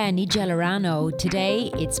 Yeah, Nigel Arano. Today,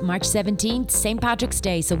 it's March 17th, St. Patrick's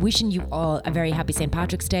Day. So wishing you all a very happy St.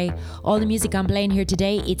 Patrick's Day. All the music I'm playing here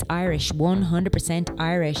today, it's Irish, 100%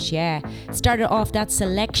 Irish, yeah. Started off that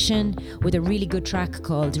selection with a really good track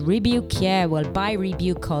called Rebuke, yeah. Well, by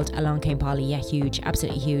Rebuke called Along Came Polly, yeah, huge,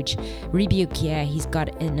 absolutely huge. Rebuke, yeah, he's got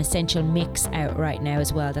an essential mix out right now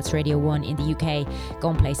as well. That's Radio 1 in the UK,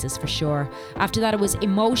 going places for sure. After that, it was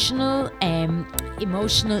Emotional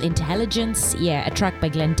Intelligence, yeah, a track by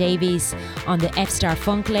Glenn Davies on the F-Star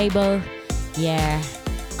Funk label, yeah,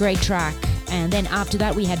 great track. And then after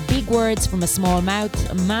that, we had Big Words from A Small Mouth,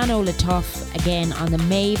 Mano Latoff, again on the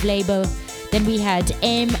Mave label. Then we had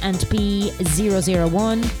M&P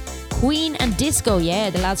 001, Queen and Disco,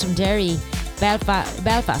 yeah, the lads from Derry,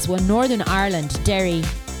 Belfast, well, Northern Ireland, Derry.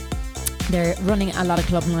 They're running a lot of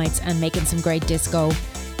club nights and making some great disco.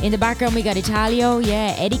 In the background, we got Italio,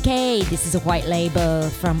 yeah, Eddie K. This is a white label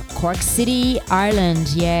from Cork City,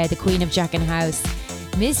 Ireland. Yeah, the Queen of Jack and House,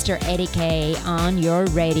 Mr. Eddie K on your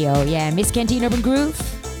radio. Yeah, Miss Canteen Urban Groove,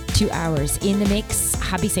 2 hours in the mix.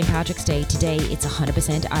 Happy St. Patrick's Day. Today, it's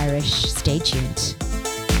 100% Irish. Stay tuned.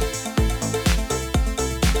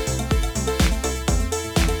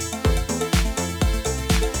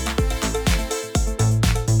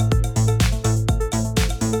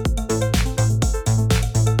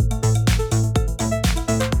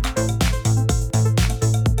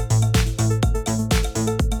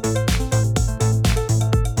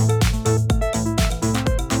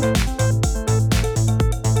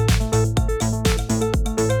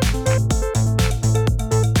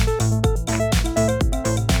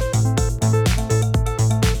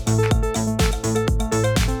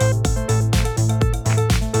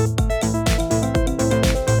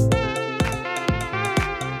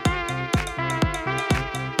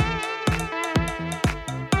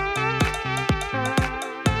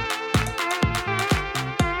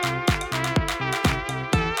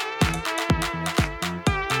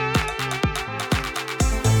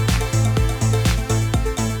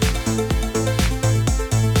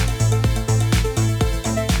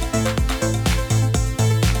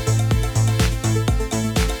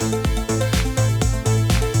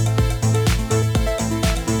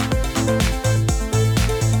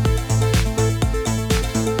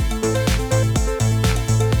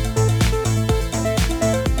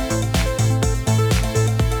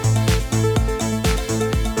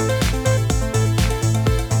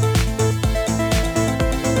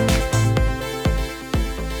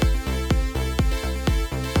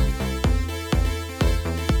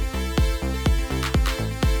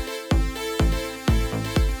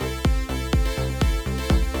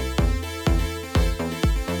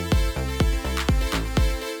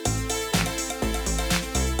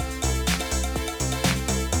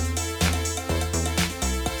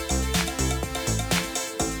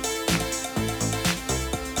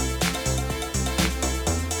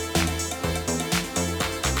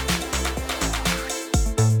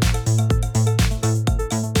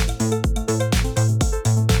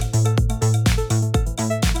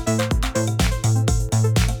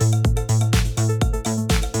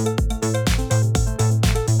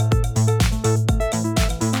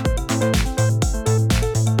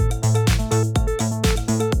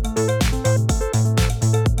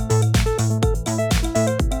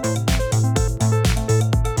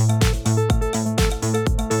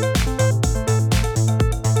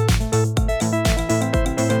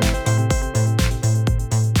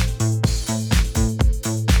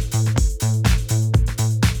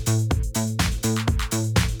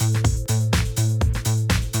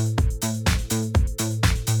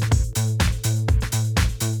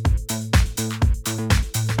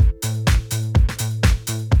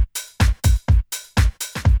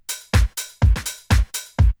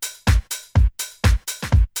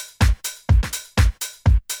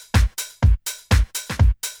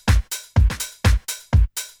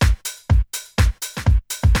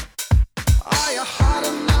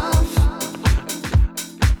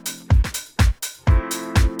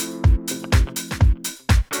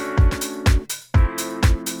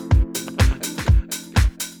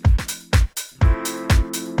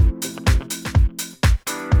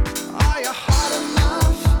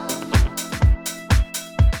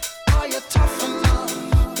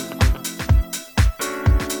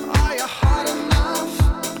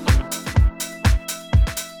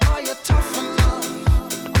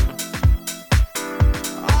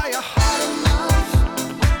 Are you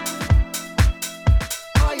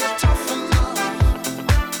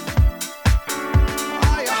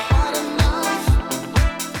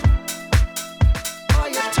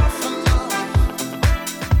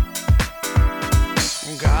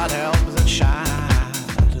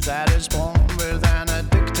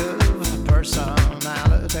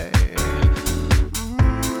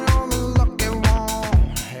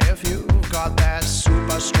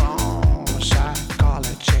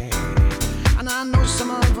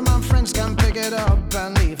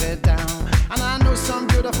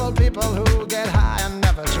people who get high and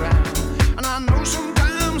never drown. And I know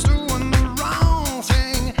sometimes doing the wrong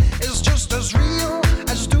thing is just as real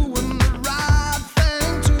as doing the right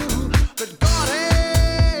thing too. But God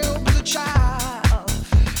help the child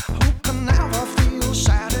who can never feel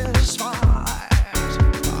satisfied.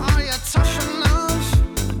 Are you tough enough?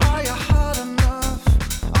 Are you hard enough?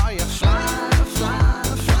 Are you fly, fly,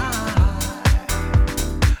 fly?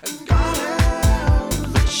 God help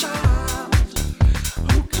the child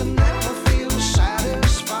who can never feel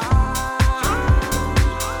satisfied.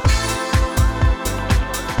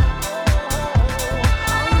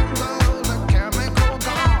 Under the chemical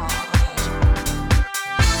god.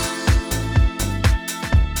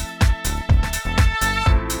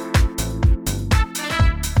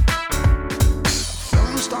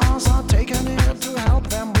 Film stars are taking it to help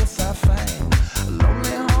them with their fame.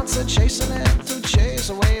 Lonely hearts are chasing it to chase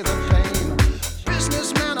away the pain.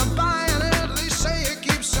 Businessmen are buying it, they say it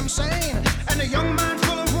keeps them sane. And a young man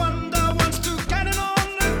full of wonder wants to get it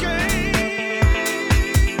on the game.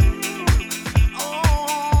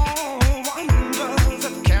 Oh, under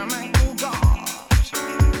the chemical god.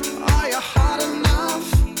 Are you hard enough?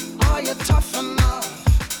 Are you tough enough?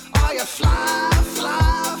 Are you fly,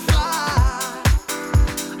 fly, fly?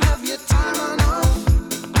 Have you time enough?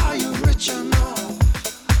 Are you rich enough?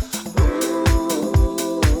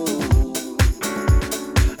 Ooh,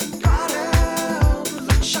 God help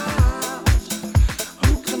the child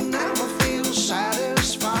who can never feel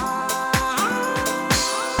satisfied.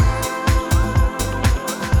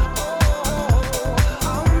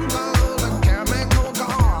 Under the chemical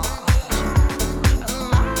god.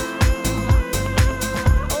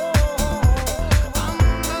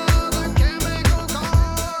 Under the chemical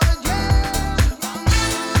god, yeah.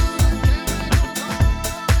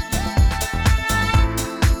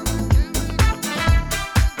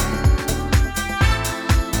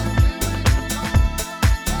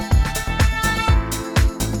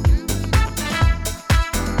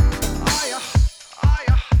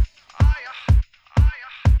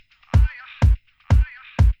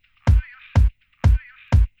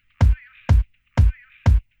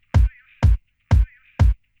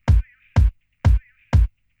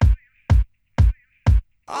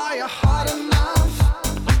 Are you hard enough?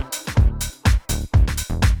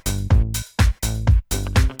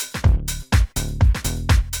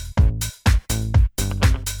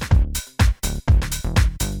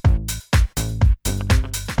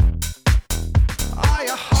 Are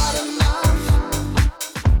you hard enough?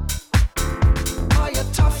 Are you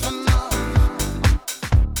tough enough?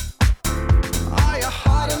 Are you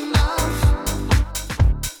hard enough?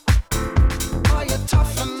 Are you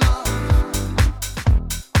tough enough?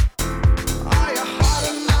 Are you hard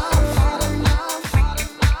enough? Hard enough?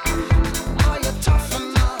 Are you tough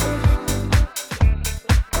enough?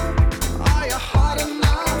 Are you hard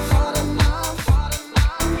enough? Hard enough?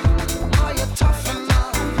 Are you tough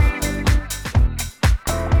enough?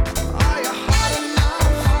 Are you hard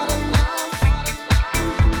enough? Hard enough?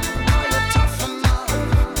 Are you tough enough?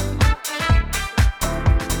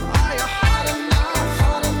 Are you hard enough?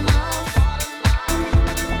 Hard enough?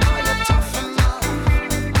 Are you tough enough?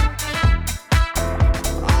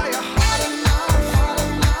 Are you hard enough? Hard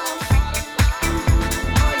enough?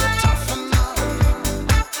 Are you tough enough?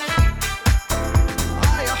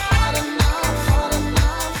 Are you hard enough? Hard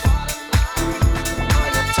enough? Are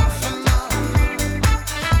you tough enough?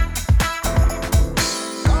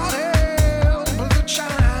 God help the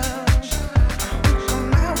child who can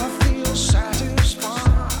never feel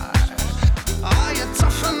satisfied. Are you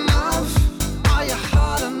tough enough? Are you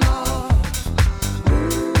hard enough?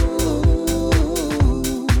 Ooh,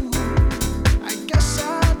 I guess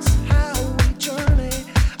that's how we journey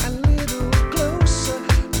a little closer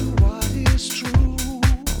to what is true.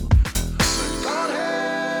 But God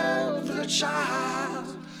help the child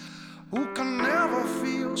who can never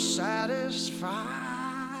feel satisfied.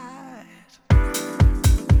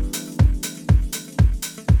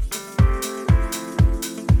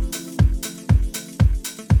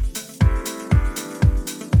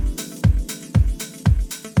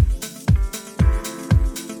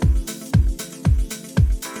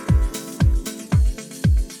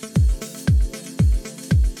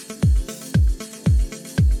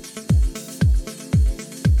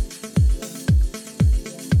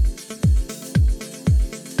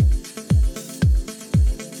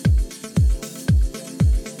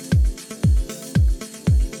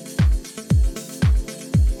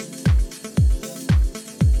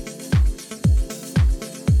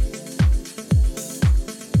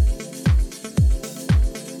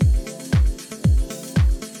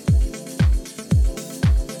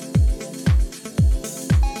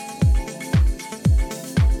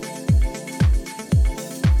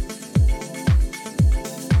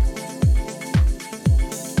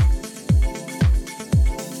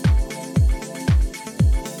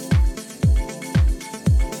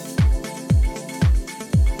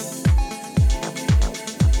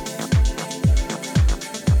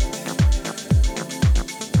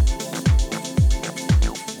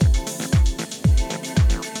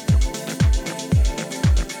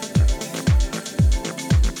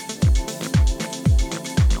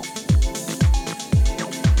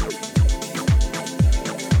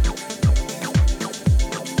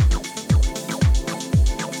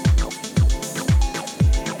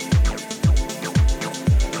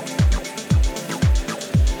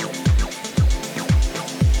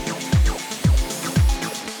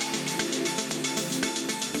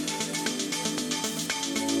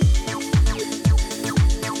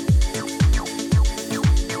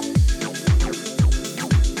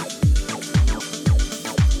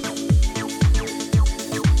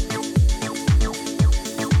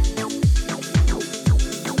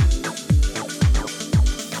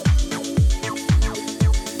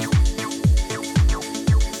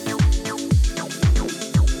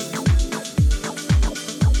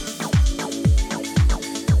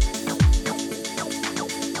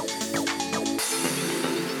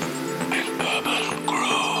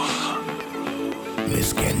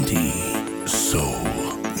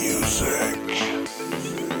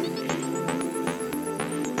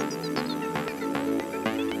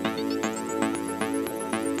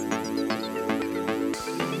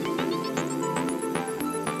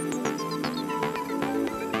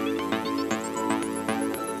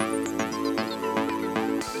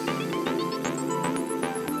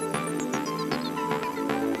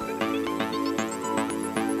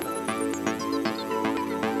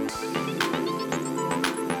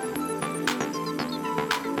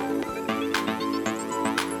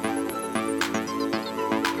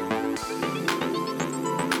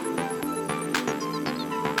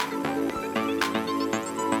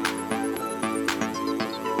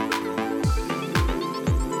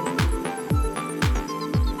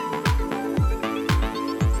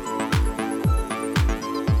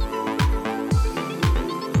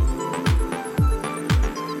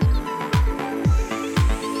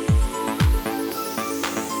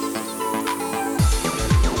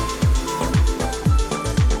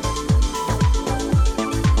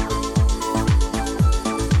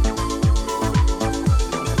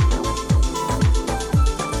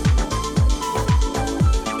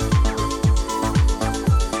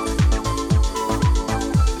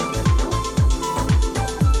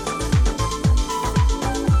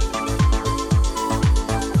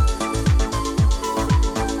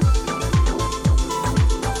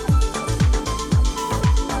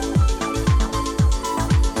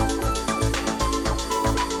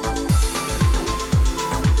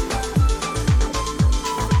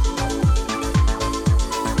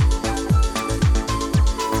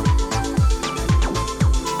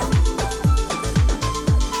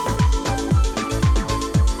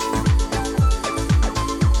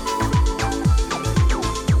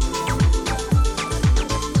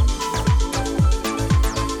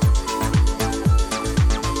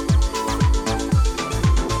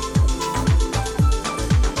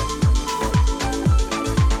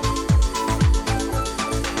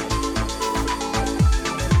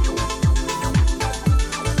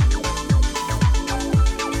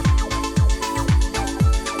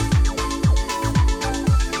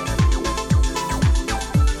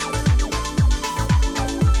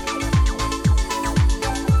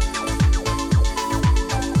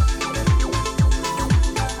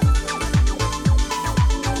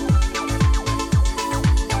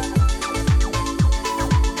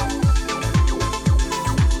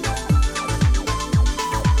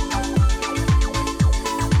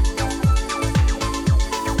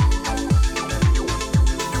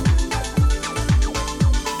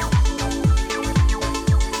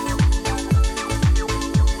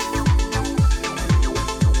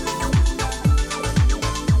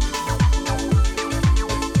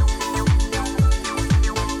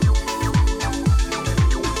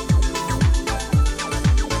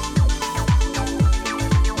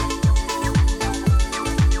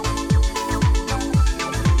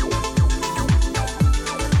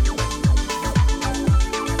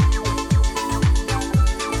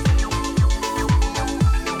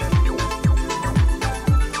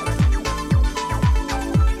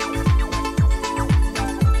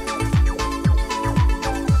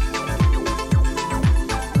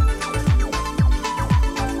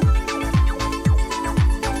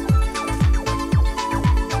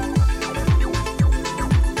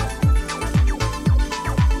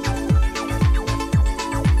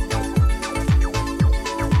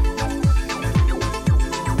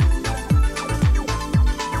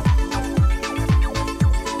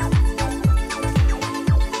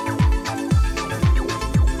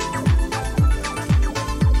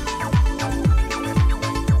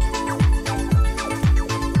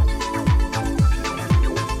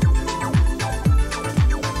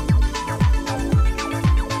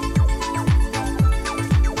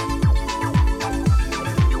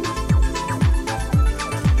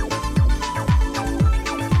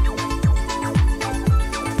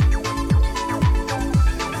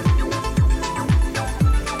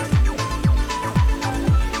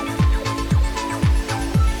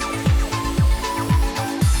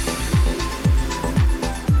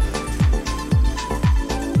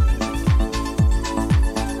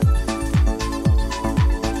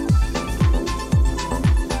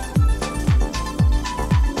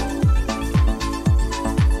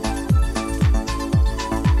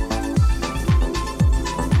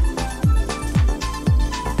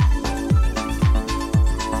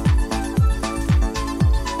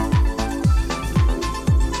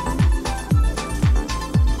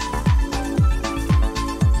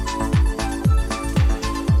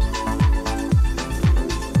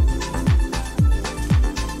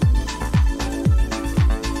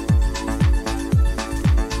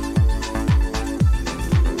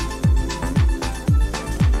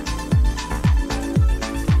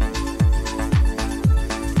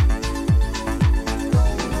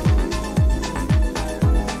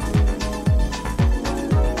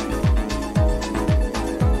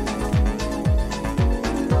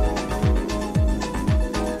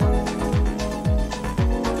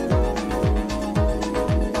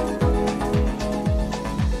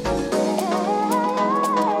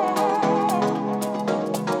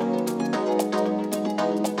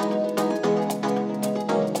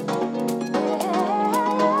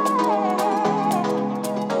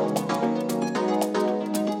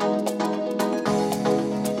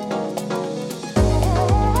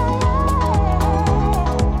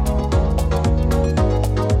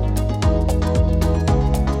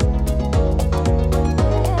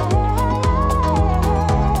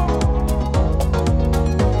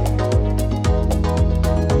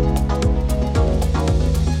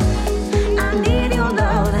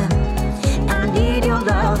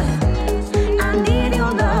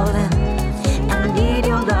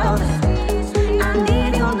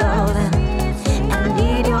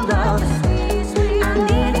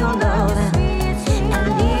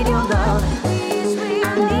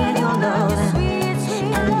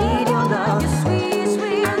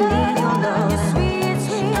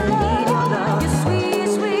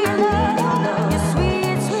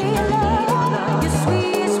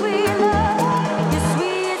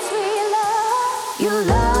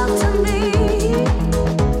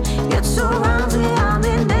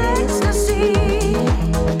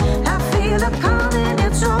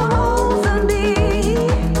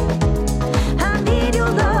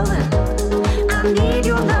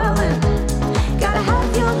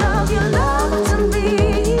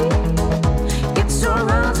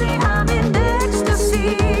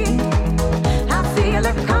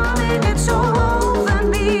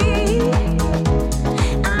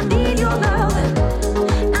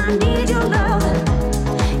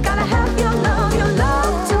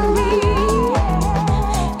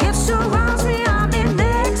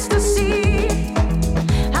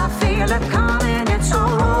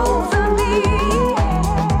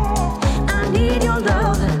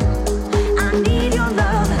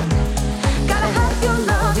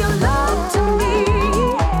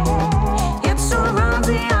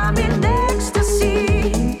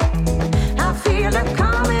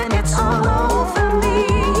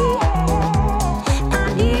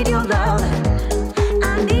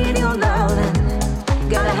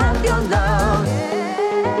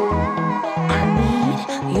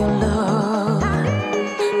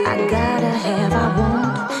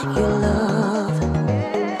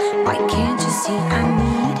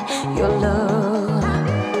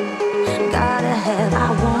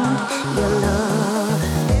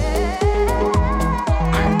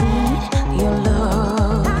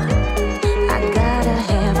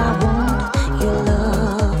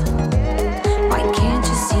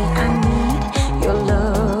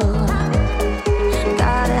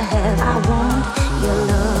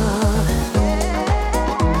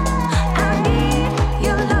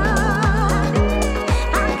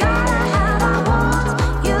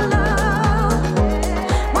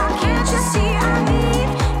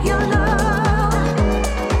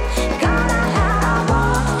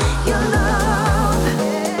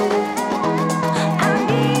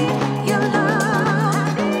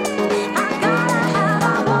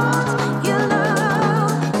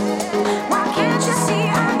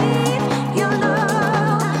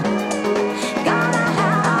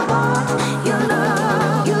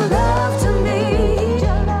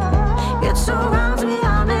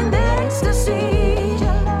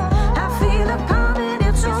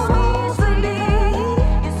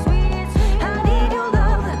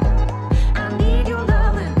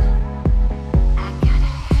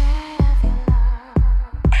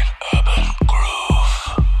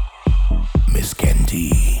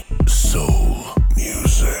 quality soul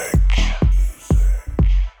music.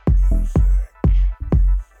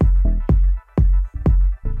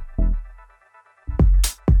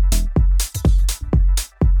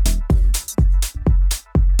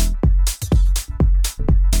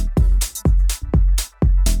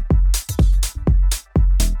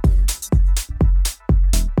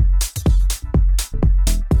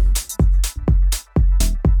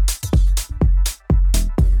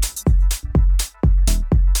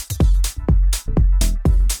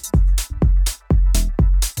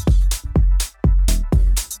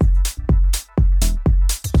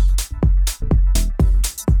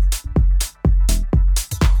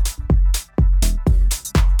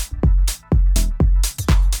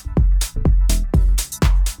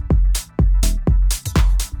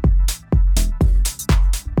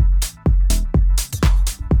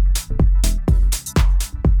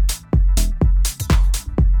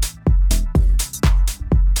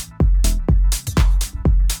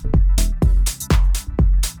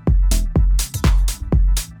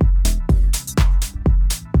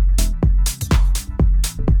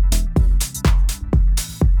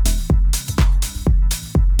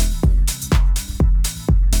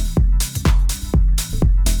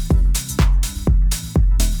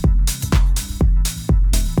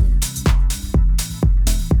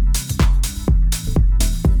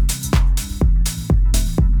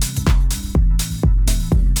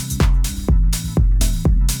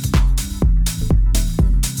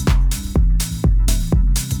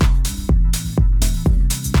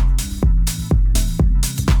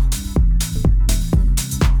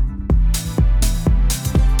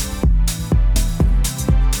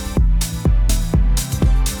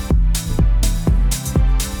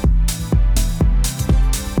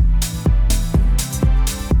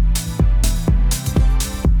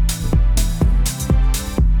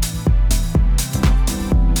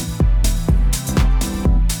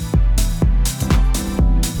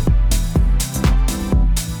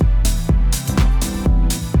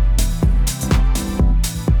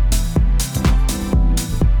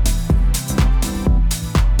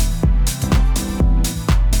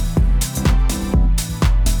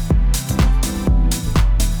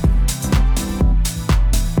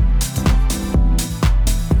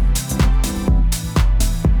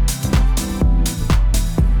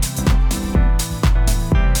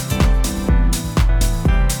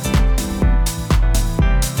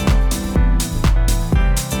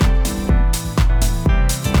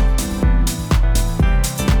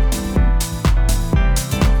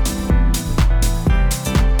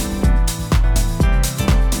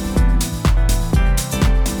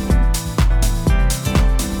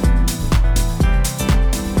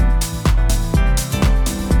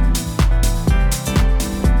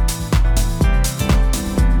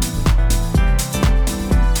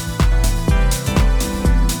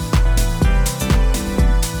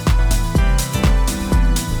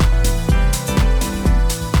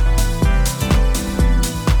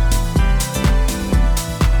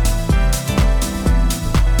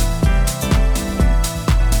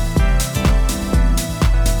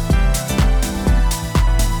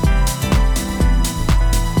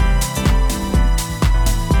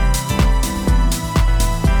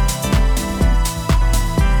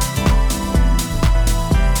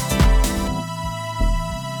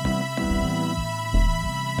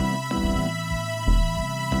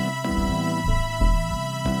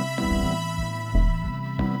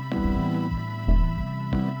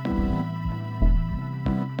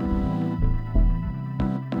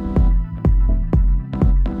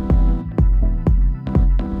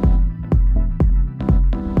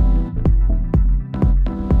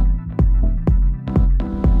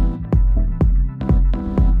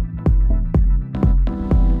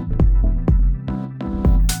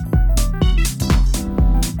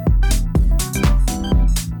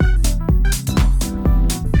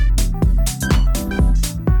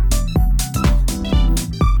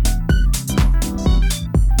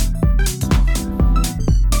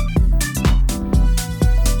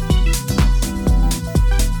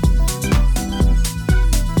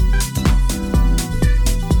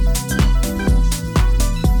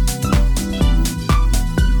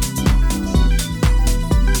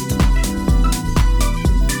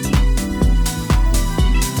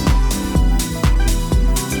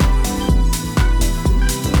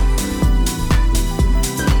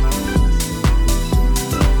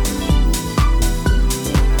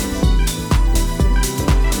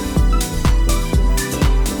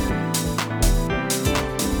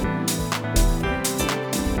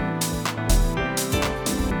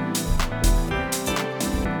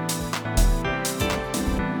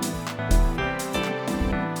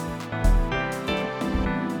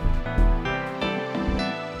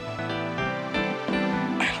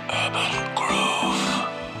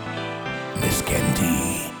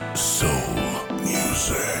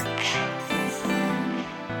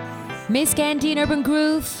 Miss Candy and Urban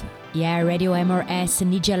Groove. Yeah, Radio MRS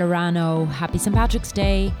and Nigel Arano. Happy St. Patrick's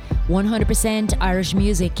Day. 100% Irish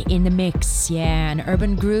music in the mix. Yeah, and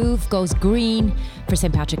Urban Groove goes green for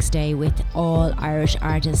St. Patrick's Day with all Irish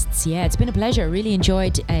artists. Yeah, it's been a pleasure. Really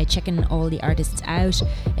enjoyed checking all the artists out.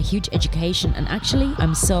 A huge education. And actually,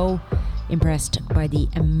 I'm so impressed by the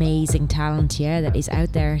amazing talent, that is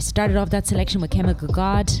out there. Started off that selection with Chemical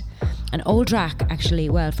God, an old track actually,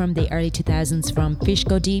 from the early 2000s from Fish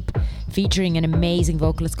Go Deep, featuring an amazing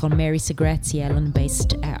vocalist called Mary Cigarettes,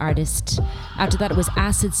 London-based artist. After that it was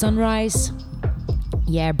Acid Sunrise.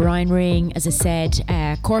 Brian Ring, as I said,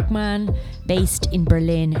 Corkman, based in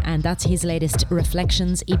Berlin, and that's his latest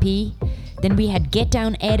Reflections EP. Then we had Get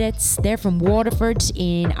Down Edits, they're from Waterford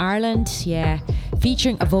in Ireland,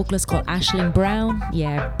 featuring a vocalist called Aisling Brown,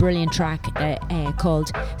 brilliant track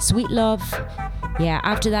called Sweet Love.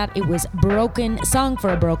 After that it was Broken, Song for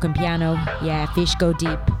a Broken Piano, Fish Go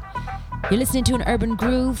Deep. You're listening to an Urban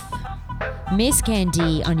Groove, Miss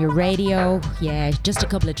Candy on your radio. Just a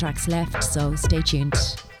couple of tracks left, so stay tuned.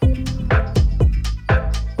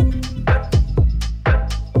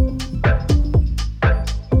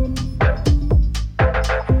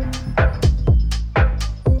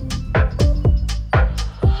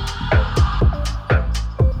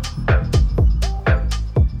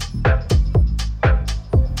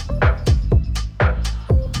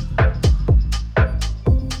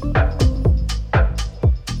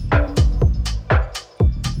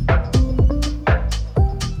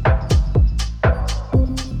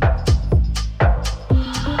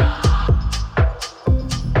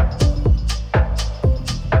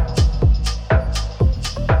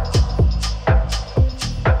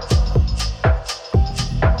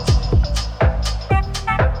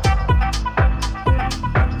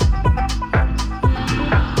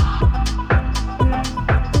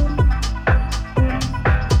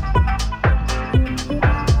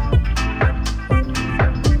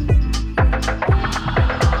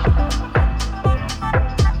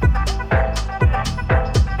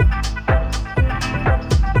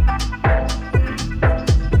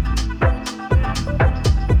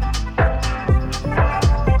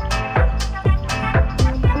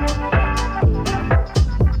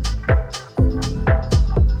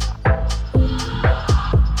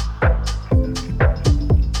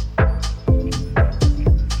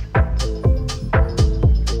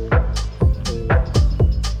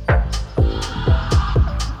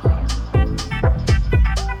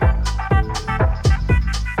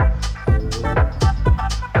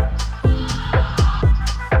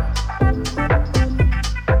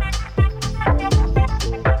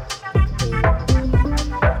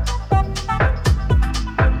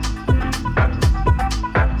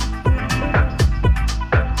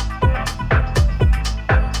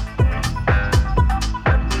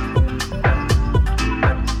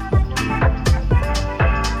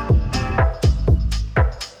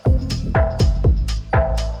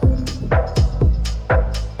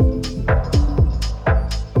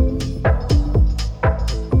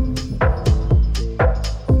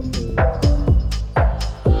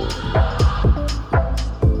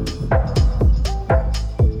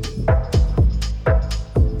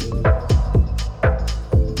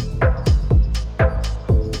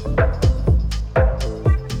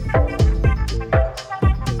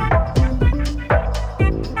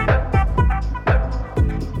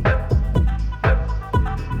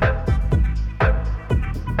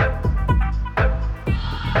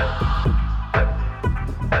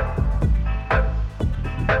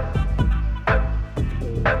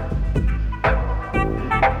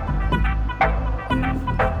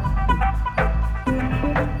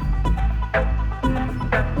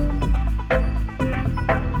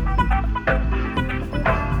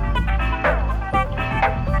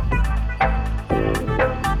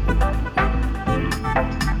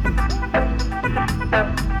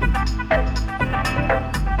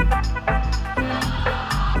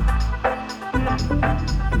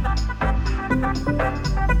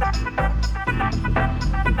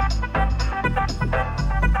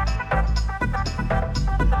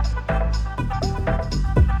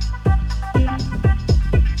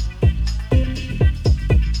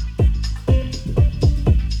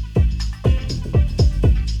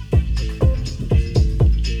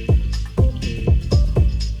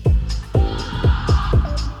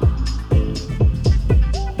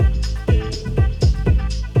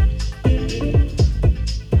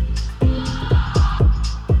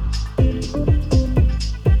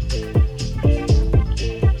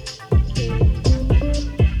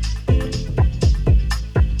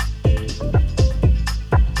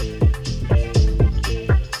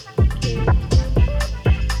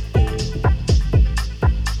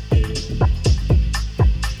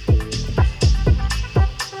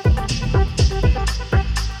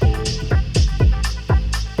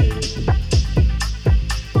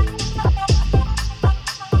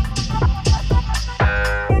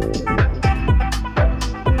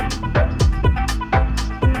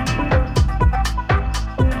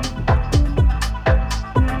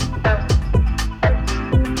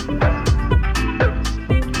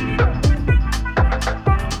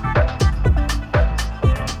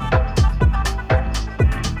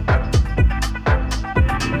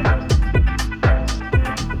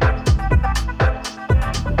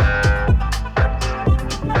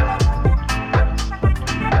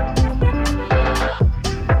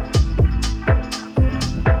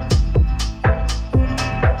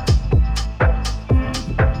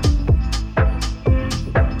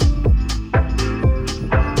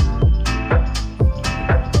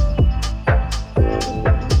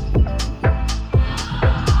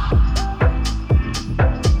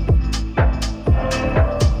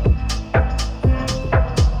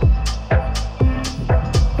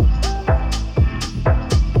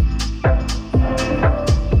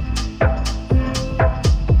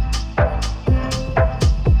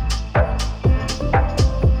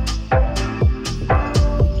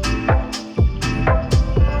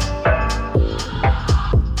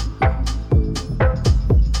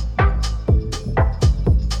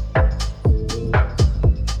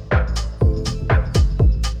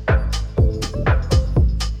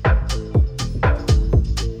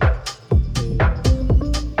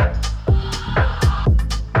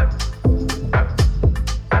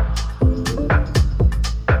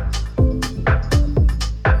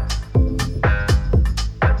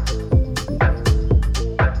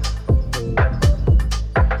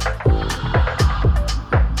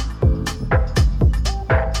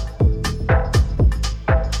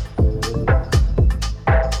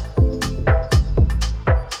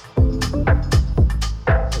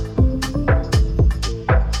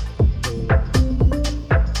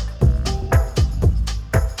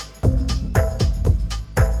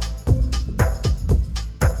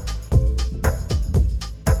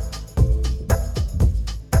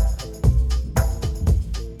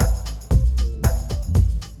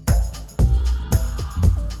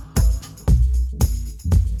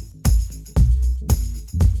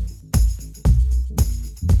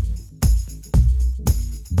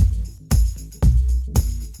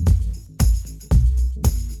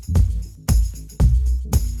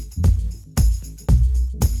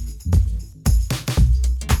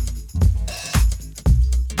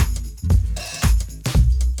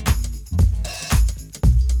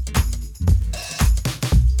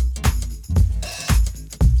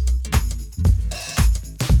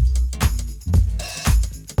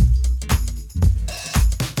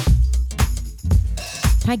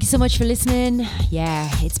 Thank you so much for listening. Yeah,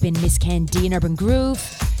 it's been Miss Ken D in Urban Groove.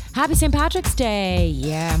 Happy St. Patrick's Day.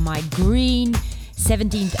 Yeah, my green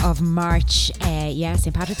 17th of March.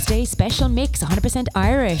 St. Patrick's Day special mix, 100%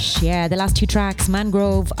 Irish. Yeah, the last two tracks,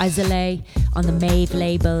 Mangrove, Isolé on the Maeve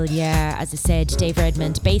label. Yeah, as I said, Dave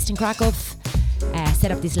Redmond, based in Krakow.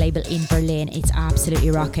 Set up this label in Berlin. It's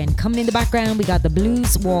absolutely rocking. Coming in the background, we got The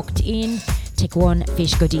Blues Walked In. Take one,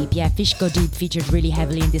 Fish Go Deep. Yeah, Fish Go Deep featured really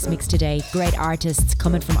heavily in this mix today. Great artists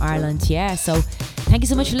coming from Ireland. Yeah, so thank you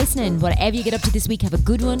so much for listening. Whatever you get up to this week, have a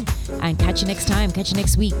good one and catch you next time. Catch you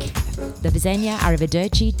next week. Do widzenia,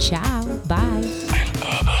 arrivederci, ciao, bye.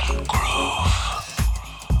 Urban Groove.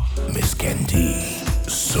 Miss Candy.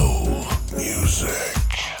 Soul music.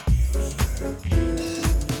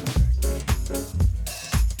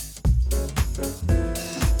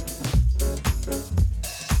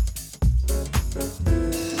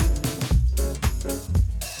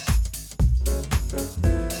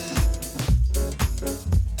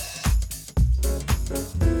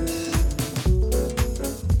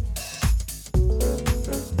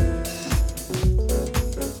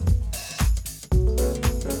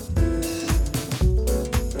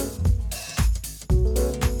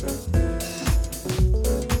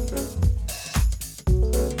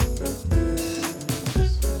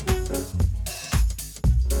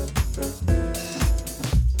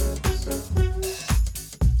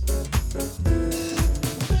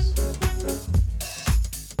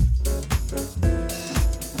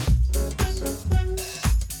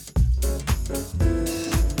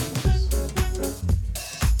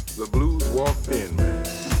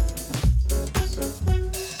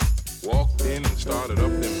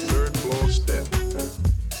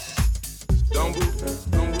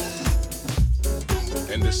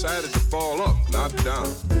 Decided to fall up, not down.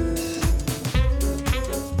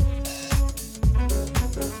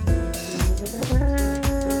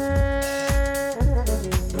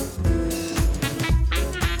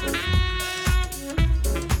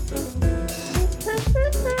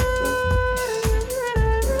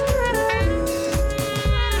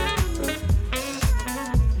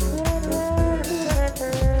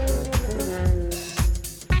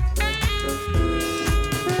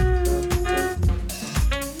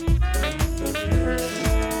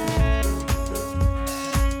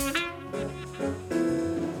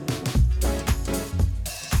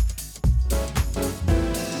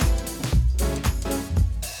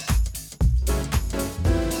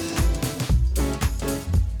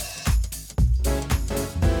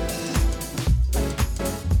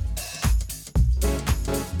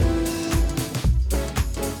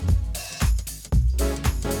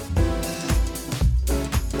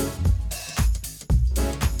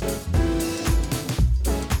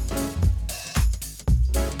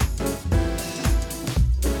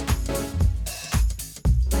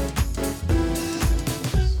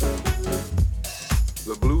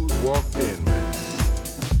 The blues walked in, man.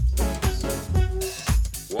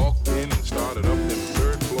 Walked in and started up them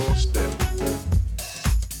third floor steps.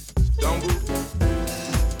 Stumbled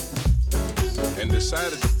and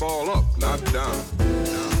decided to fall up, not down.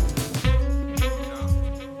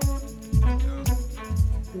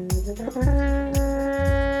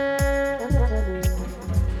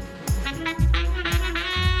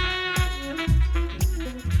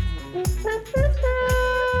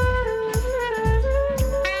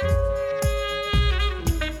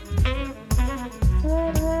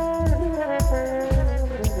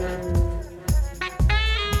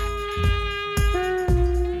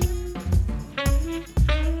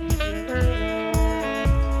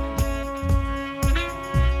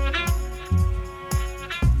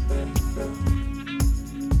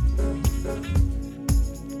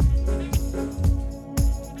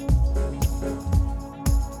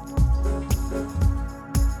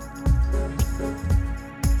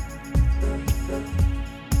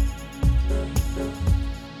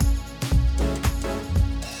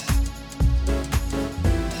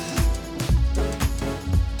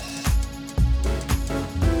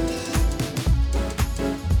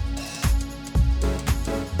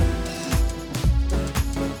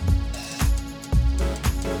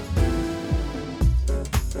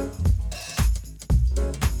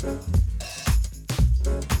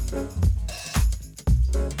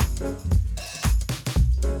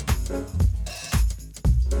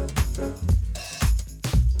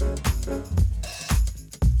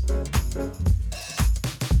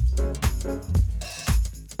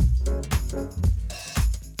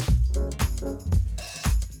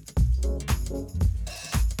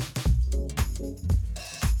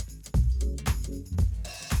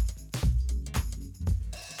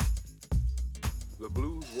 The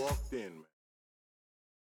blues walked in.